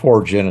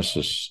before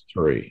Genesis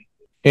 3.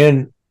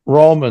 In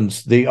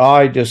Romans, the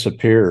I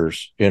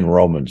disappears in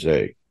Romans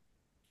 8.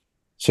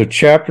 So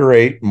chapter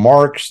 8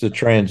 marks the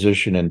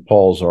transition in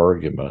Paul's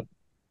argument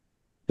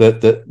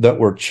that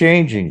we're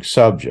changing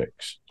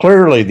subjects.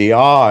 Clearly, the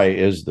I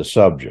is the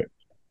subject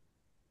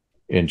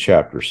in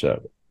chapter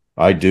 7.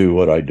 I do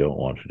what I don't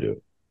want to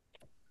do.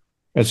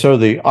 And so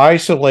the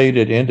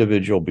isolated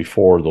individual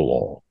before the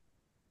law,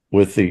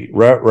 with the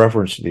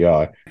reference to the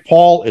I,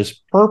 Paul is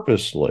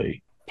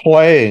purposely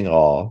playing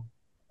off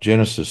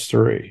Genesis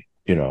 3,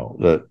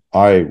 that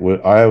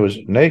I was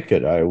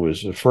naked, I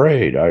was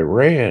afraid, I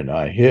ran,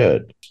 I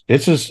hid.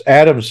 This is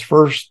Adam's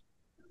first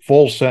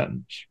full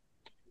sentence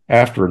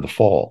after the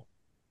fall.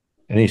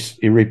 And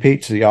he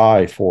repeats the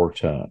I 4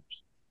 times.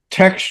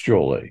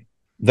 Textually,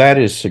 that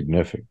is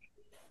significant.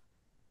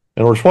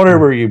 In other words,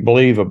 whatever you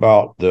believe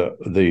about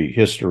the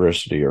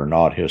historicity or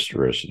not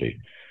historicity,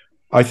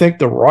 I think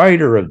the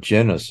writer of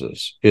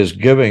Genesis is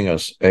giving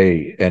us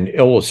an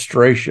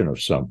illustration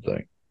of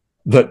something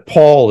that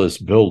Paul is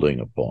building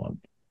upon.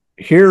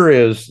 Here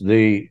is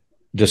the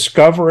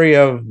discovery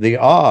of the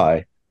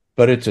I,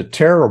 but it's a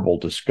terrible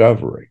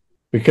discovery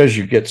because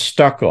you get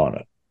stuck on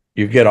it.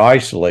 You get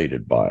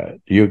isolated by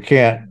it. You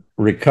can't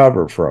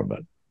recover from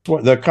it.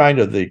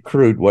 The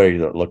crude way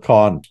that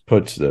Lacan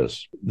puts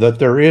this, that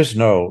there is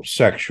no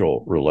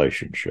sexual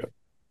relationship.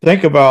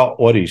 Think about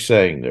what he's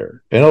saying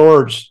there. In other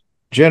words,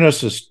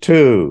 Genesis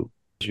 2,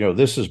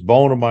 this is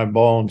bone of my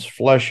bones,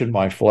 flesh of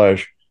my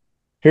flesh.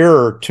 Here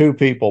are two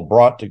people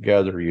brought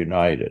together,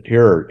 united.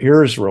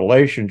 Here's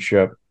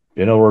relationship.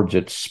 In other words,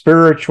 it's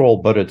spiritual,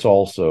 but it's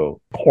also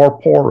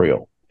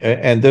corporeal.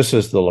 And this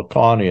is the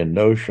Lacanian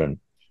notion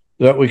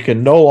that we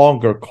can no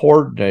longer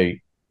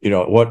coordinate,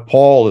 what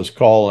Paul is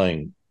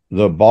calling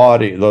the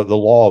body, the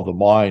law of the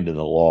mind and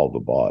the law of the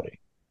body.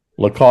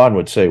 Lacan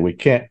would say we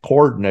can't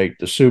coordinate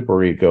the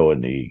superego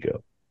and the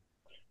ego,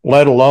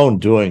 let alone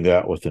doing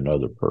that with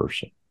another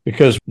person,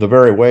 because the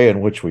very way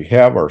in which we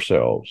have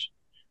ourselves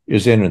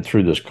is in and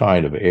through this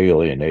kind of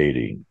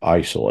alienating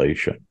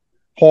isolation.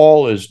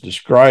 Paul is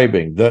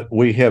describing that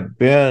we have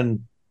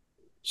been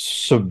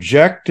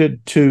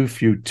subjected to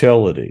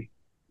futility.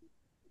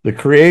 The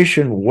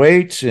creation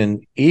waits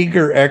in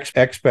eager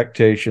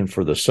expectation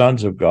for the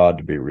sons of God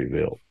to be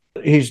revealed.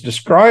 He's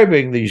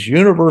describing these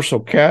universal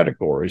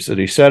categories that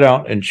he set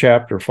out in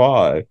chapter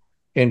 5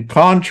 in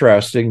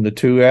contrasting the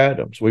two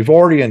Adams. We've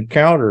already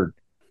encountered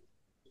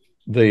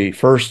the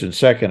first and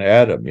second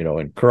Adam,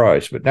 in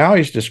Christ, but now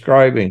he's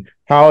describing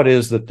how it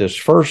is that this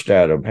first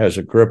Adam has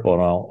a grip on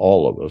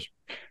all of us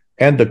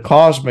and the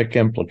cosmic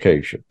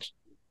implications,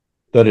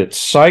 that it's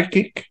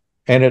psychic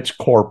and it's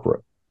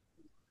corporate.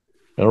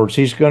 In other words,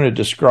 he's going to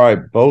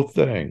describe both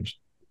things.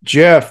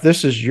 Jeff,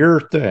 this is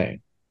your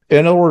thing.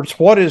 In other words,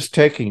 what is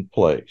taking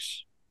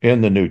place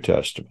in the New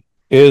Testament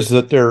is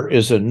that there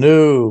is a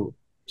new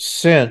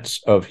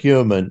sense of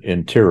human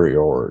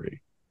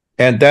interiority,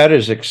 and that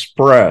is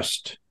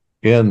expressed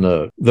in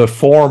the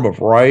form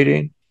of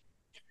writing.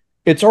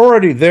 It's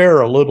already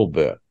there a little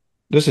bit.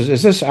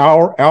 Is this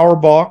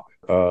Auerbach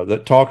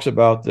that talks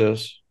about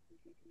this,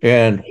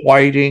 and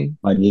Whiting?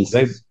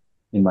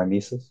 In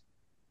Mimesis?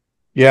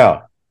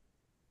 Yeah.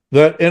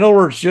 That, in other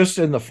words, just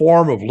in the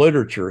form of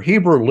literature,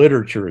 Hebrew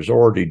literature is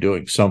already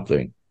doing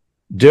something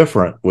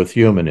different with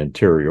human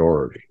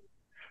interiority.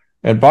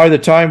 And by the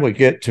time we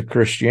get to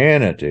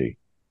Christianity,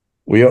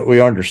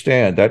 we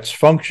understand that's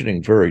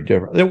functioning very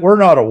different. We're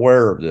not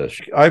aware of this.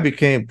 I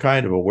became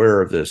kind of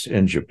aware of this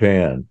in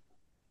Japan,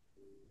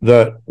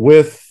 that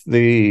with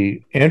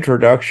the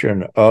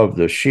introduction of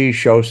the Shi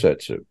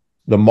Shosetsu,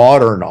 the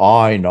modern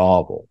I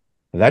novel,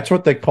 and that's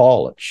what they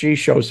call it, Shi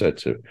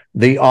Shosetsu,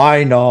 the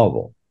I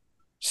novel.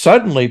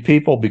 Suddenly,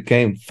 people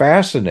became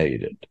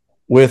fascinated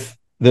with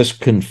this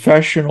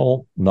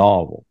confessional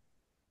novel,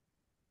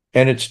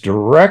 and it's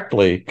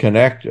directly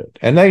connected.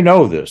 And they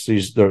know this.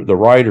 The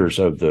writers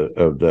of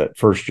that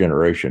first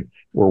generation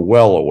were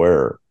well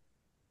aware.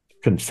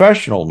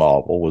 Confessional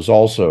novel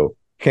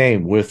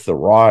came with the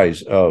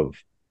rise of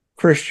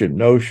Christian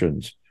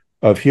notions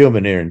of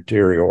human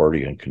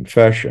interiority and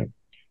confession,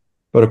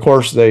 but of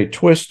course they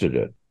twisted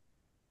it,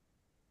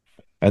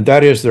 and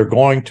that is they're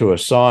going to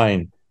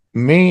assign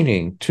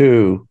meaning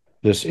to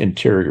this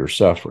interior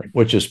suffering,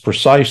 which is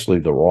precisely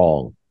the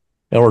wrong.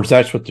 In other words,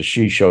 that's what the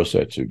Shi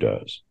Shosetsu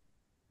does,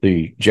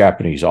 the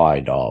Japanese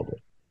I novel.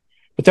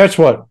 But that's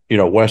what,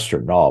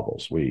 Western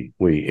novels, we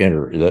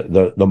enter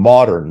the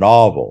modern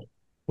novel,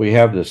 we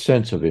have this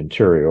sense of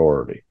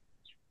interiority.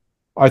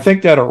 I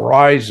think that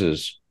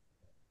arises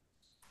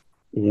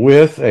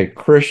with a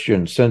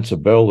Christian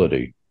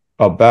sensibility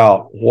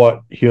about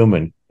what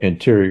human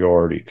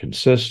interiority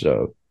consists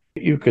of.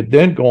 You could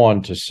then go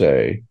on to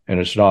say, and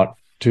it's not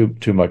too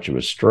much of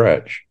a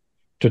stretch,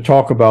 to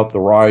talk about the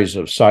rise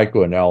of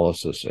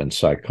psychoanalysis and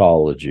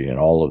psychology and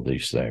all of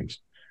these things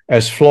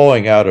as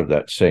flowing out of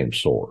that same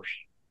source.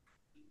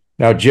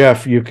 Now,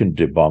 Jeff, you can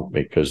debunk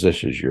me because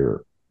this is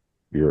your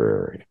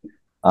area.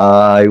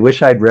 I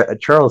wish I'd read.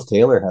 Charles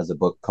Taylor has a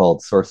book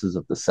called Sources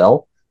of the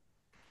Self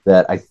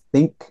that I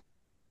think,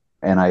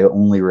 and I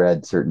only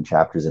read certain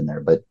chapters in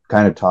there, but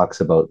kind of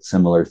talks about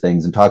similar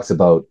things and talks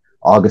about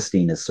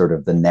Augustine as sort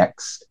of the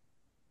next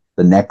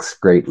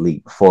great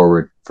leap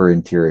forward for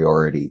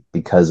interiority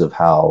because of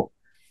how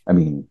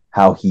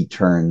he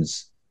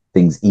turns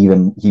things.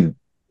 Even he,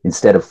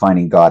 instead of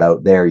finding God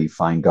out there, you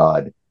find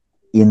God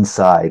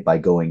inside by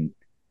going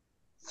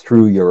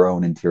through your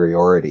own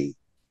interiority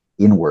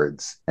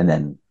inwards, and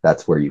then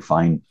that's where you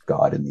find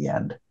God in the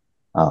end.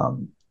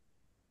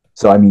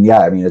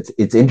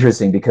 It's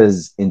interesting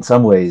because in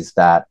some ways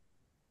that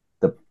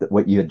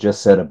what you had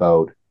just said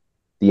about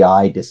the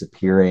eye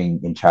disappearing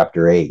in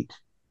chapter 8,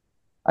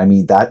 I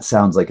mean, that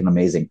sounds like an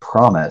amazing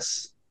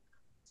promise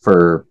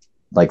for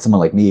like someone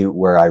like me,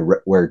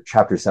 where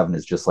chapter 7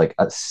 is just like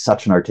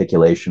such an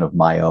articulation of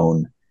my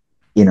own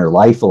inner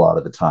life a lot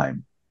of the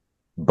time.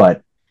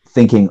 But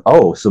thinking,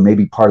 oh, so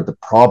maybe part of the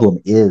problem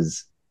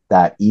is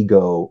that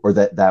ego, or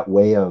that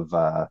way of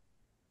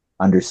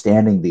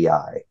understanding the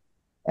I,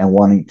 and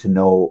wanting to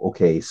know,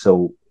 okay,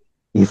 so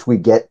if we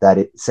get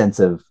that sense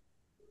of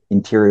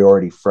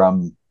interiority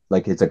from,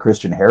 like, it's a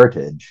Christian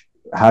heritage,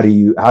 how do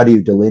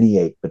you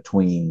delineate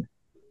between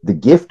the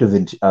gift of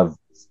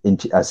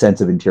a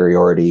sense of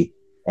interiority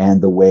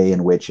and the way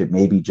in which it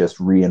maybe just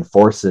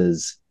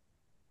reinforces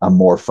a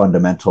more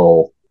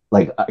fundamental,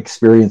 like,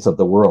 experience of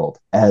the world,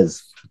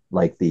 as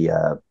like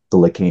the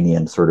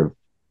Lacanian sort of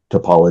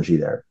topology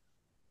there.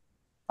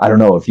 I don't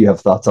know if you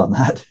have thoughts on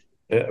that.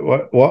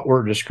 What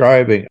we're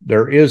describing,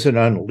 there is an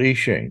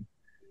unleashing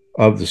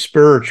of the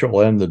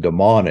spiritual and the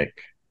demonic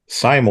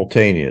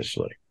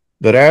simultaneously.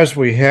 That as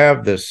we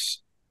have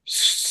this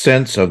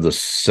sense of the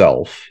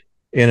self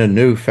in a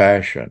new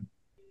fashion,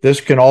 this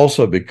can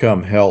also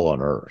become hell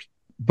on earth.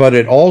 But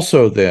it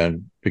also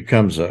then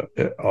becomes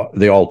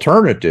the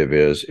alternative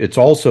is it's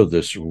also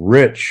this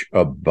rich,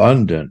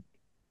 abundant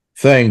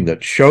thing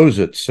that shows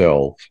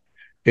itself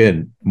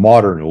in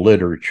modern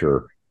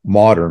literature,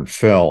 modern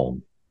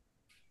film,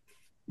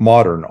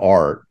 modern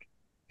art.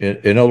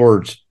 In other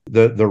words,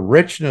 the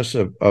richness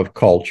of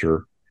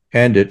culture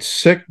and its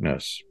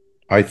sickness,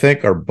 I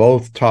think, are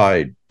both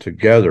tied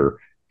together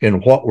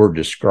in what we're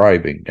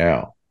describing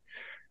now.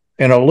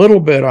 And a little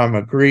bit I'm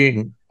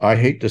agreeing, I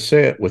hate to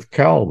say it, with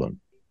Calvin.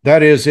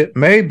 That is, it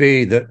may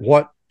be that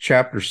what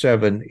chapter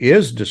 7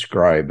 is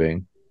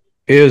describing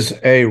is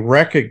a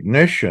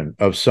recognition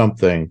of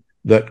something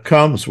that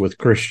comes with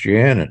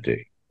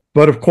Christianity.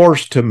 But of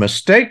course, to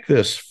mistake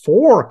this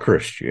for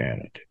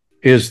Christianity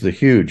is the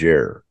huge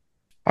error.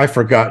 I've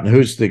forgotten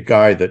who's the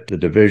guy that the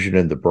division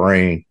in the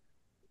brain,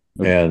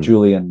 and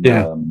Julian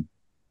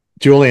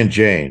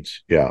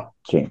Jaynes. Yeah.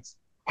 Jaynes.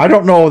 I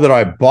don't know that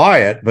I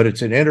buy it, but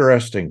it's an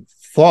interesting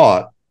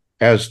thought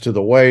as to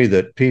the way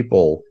that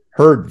people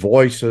heard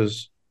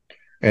voices,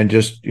 and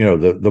just,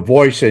 the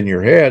voice in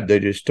your head, they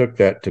just took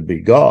that to be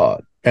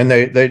God, and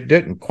they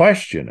didn't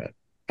question it.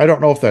 I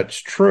don't know if that's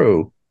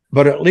true,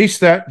 but at least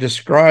that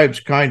describes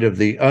kind of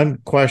the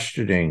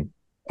unquestioning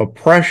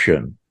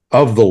oppression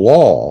of the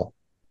law.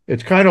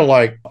 It's kind of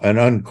like an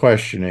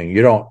unquestioning,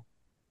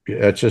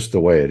 that's just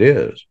the way it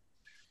is.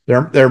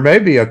 There may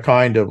be a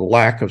kind of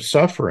lack of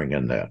suffering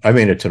in that. I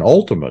mean, it's an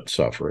ultimate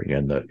suffering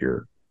in that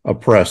you're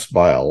oppressed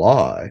by a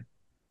lie.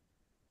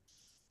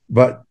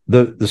 But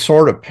the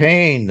sort of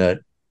pain that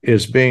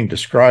is being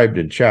described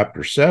in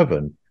chapter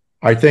 7,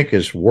 I think,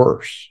 is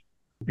worse.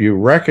 You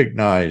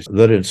recognize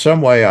that in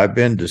some way I've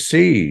been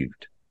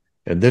deceived,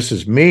 and this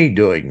is me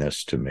doing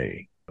this to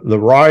me. The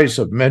rise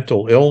of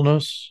mental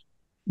illness,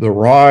 the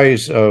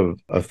rise of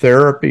a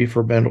therapy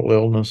for mental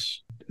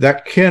illness,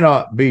 that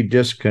cannot be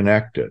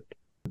disconnected.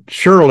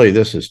 Surely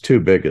this is too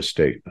big a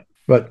statement,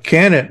 but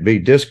can it be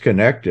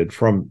disconnected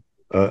from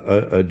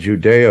a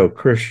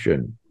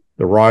Judeo-Christian,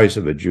 the rise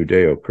of a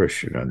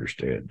Judeo-Christian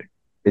understanding?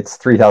 It's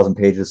 3,000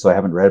 pages, so I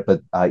haven't read it,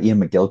 but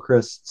Ian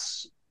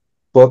McGilchrist's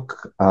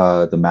book,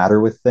 The Matter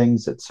with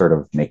Things, it's sort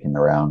of making the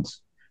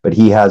rounds. But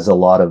he has a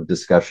lot of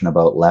discussion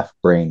about left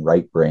brain,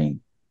 right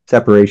brain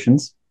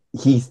separations.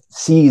 He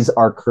sees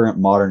our current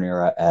modern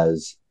era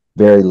as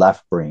very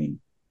left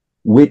brain,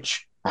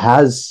 which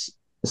has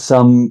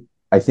some,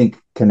 I think,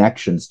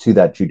 connections to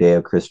that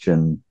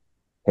Judeo-Christian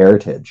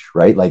heritage,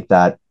 right? Like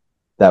that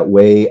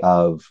way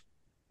of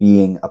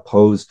being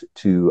opposed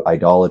to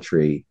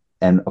idolatry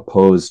and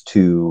opposed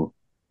to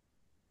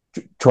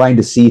trying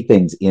to see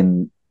things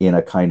in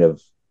a kind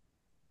of,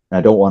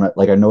 I don't want to,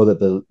 like, I know that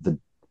the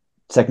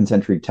second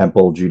century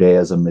temple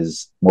Judaism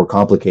is more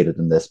complicated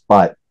than this,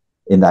 but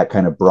in that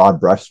kind of broad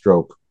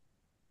brushstroke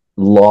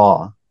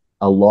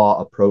a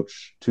law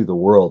approach to the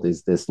world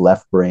is this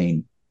left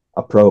brain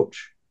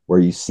approach where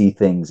you see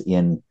things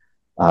in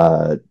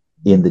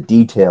the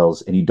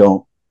details, and you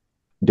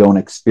don't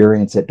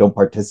experience it, don't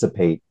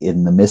participate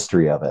in the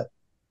mystery of it.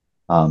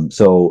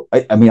 So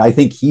I mean, I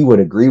think he would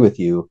agree with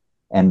you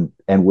and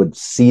would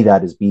see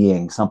that as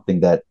being something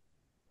that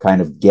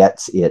kind of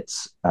gets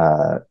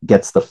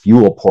the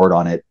fuel poured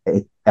on it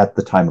at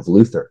the time of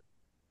Luther.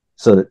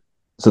 So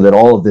so that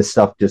all of this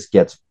stuff just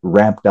gets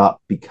ramped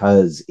up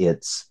because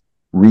it's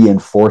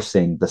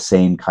reinforcing the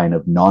same kind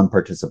of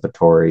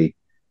non-participatory,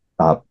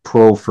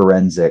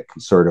 pro-forensic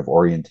sort of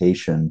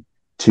orientation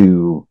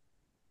to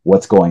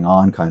what's going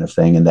on kind of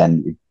thing. And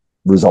then it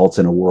results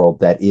in a world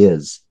that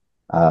is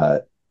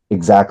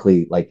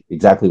exactly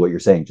what you're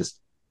saying, just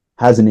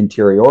has an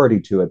interiority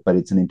to it, but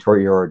it's an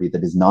interiority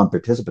that is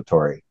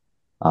non-participatory.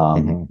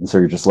 And so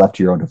you're just left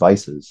to your own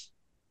devices.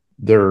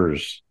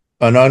 There's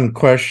an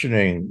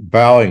unquestioning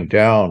bowing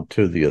down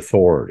to the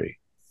authority.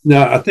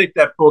 Now, I think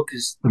that book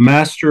is The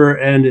Master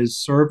and His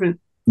Servant.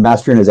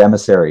 Master and His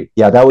Emissary.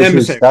 Yeah, that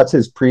was that's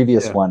his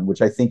previous one,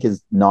 which I think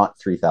is not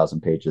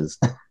 3,000 pages.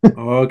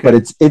 Okay.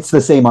 But it's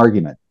the same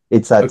argument.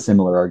 It's that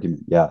similar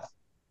argument. Yeah.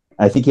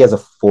 I think he has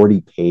a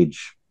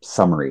 40-page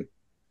summary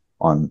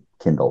on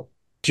Kindle.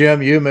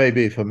 Jim, you may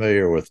be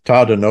familiar with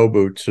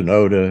Tadanobu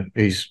Tsunoda.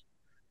 He's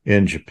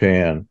in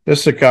Japan.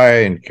 This is a guy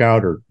I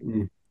encountered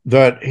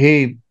that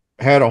he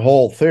had a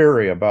whole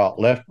theory about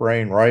left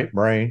brain, right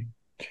brain.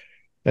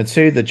 And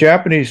see, the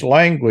Japanese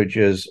language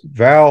is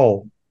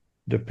vowel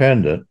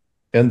dependent,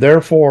 and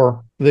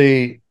therefore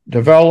the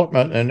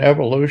development and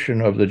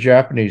evolution of the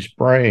Japanese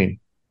brain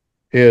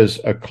is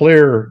a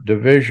clear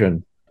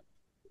division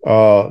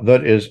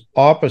that is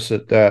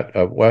opposite that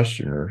of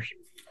Westerners.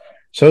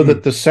 So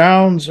that the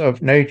sounds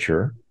of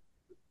nature,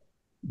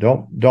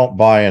 don't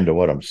buy into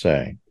what I'm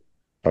saying.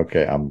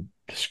 Okay, I'm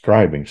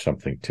describing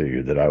something to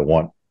you that I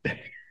want,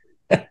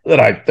 that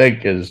I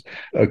think is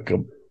a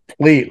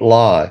complete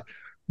lie,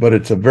 but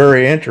it's a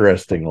very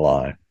interesting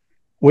lie.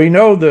 We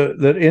know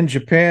that in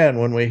Japan,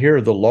 when we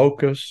hear the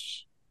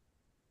locusts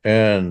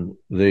and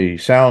the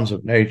sounds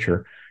of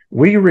nature,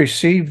 we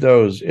receive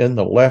those in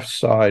the left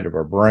side of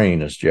our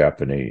brain as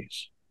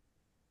Japanese.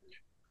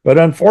 But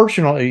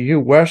unfortunately, you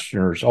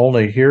Westerners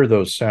only hear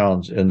those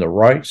sounds in the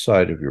right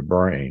side of your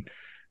brain,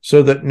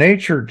 so that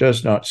nature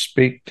does not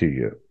speak to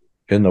you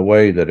in the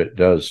way that it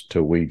does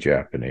to we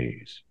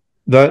Japanese.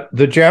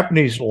 The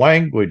Japanese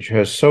language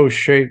has so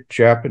shaped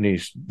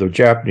the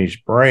Japanese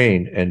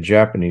brain and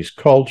Japanese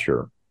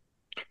culture,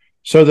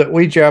 so that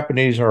we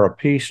Japanese are a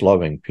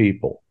peace-loving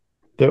people,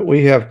 that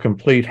we have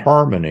complete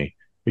harmony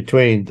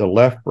between the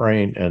left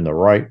brain and the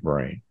right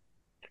brain.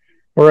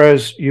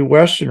 Whereas you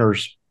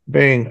Westerners,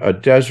 being a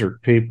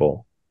desert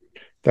people,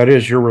 that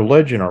is, your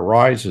religion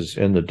arises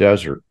in the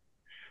desert.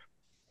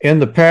 In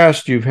the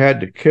past, you've had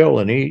to kill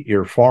and eat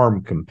your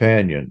farm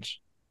companions.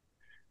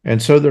 And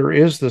so there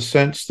is the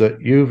sense that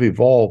you've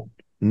evolved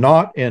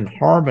not in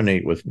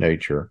harmony with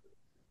nature,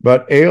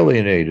 but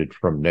alienated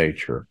from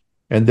nature,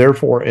 and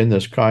therefore in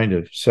this kind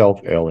of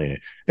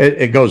self-alienation.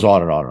 It goes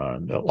on and on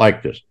and on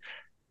like this.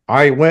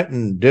 I went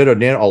and did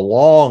a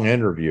long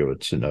interview at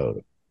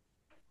Tsunoda.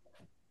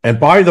 And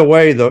by the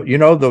way,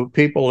 the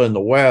people in the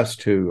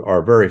West who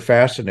are very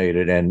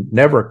fascinated and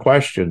never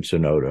question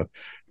Tsunoda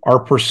are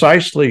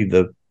precisely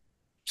the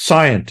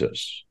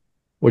scientists,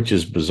 which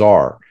is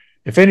bizarre.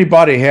 If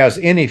anybody has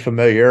any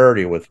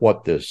familiarity with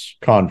what this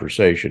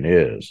conversation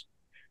is,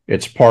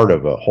 it's part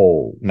of a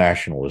whole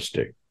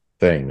nationalistic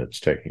thing that's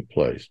taking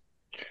place.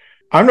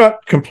 I'm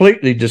not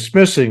completely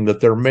dismissing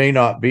that there may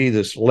not be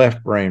this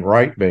left brain,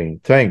 right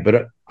brain thing,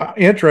 but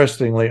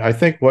interestingly, I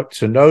think what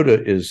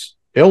Tsunoda is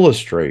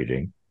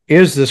illustrating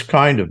is this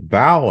kind of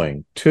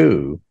bowing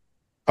to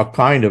a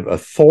kind of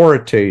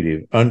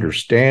authoritative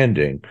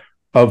understanding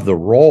of the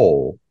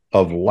role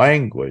of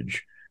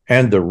language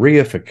and the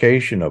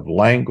reification of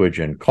language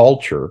and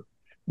culture,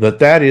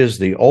 that is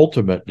the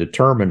ultimate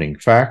determining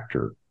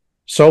factor,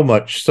 so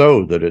much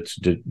so that it's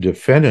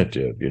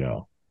definitive, in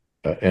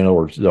other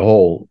words, the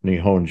whole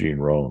Nihonjin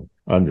Ron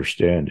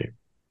understanding.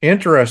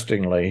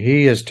 Interestingly,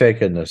 he has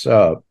taken this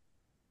up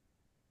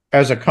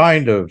as a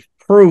kind of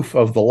proof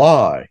of the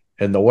lie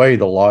and the way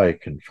the lie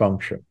can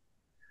function.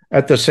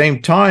 At the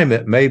same time,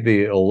 it may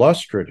be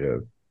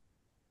illustrative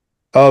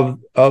of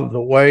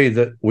the way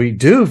that we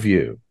do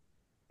view.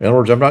 In other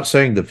words, I'm not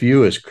saying the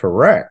view is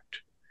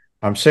correct.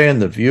 I'm saying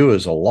the view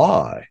is a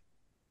lie.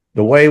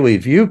 The way we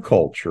view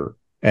culture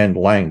and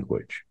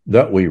language,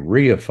 that we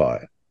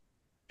reify it,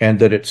 and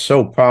that it's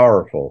so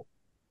powerful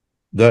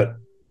that,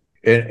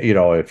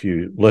 if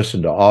you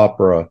listen to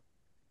opera,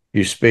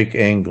 you speak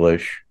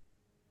English,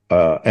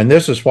 and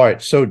this is why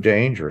it's so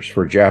dangerous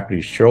for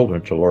Japanese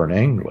children to learn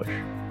English,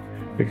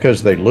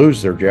 because they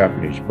lose their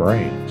Japanese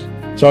brains.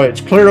 So it's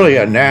clearly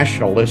a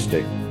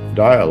nationalistic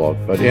dialogue,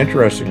 but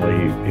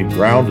interestingly, he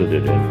grounded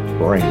it in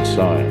brain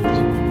science.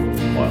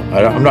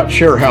 Well, I'm not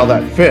sure how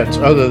that fits,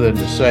 other than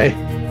to say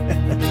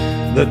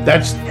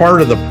that's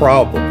part of the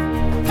problem.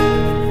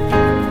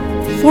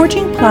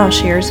 Forging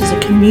Plowshares is a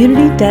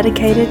community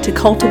dedicated to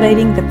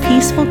cultivating the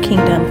peaceful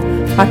kingdom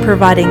by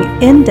providing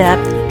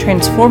in-depth,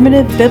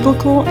 transformative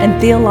biblical and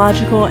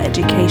theological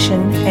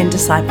education and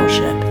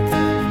discipleship.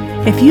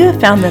 If you have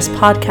found this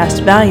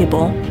podcast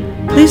valuable,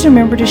 please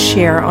remember to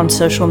share on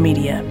social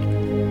media.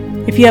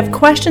 If you have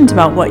questions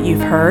about what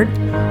you've heard,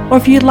 or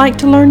if you'd like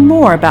to learn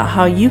more about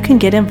how you can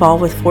get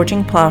involved with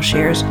Forging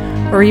Plowshares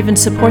or even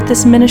support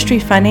this ministry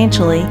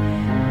financially,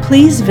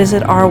 please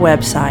visit our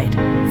website,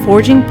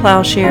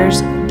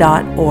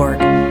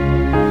 forgingplowshares.org.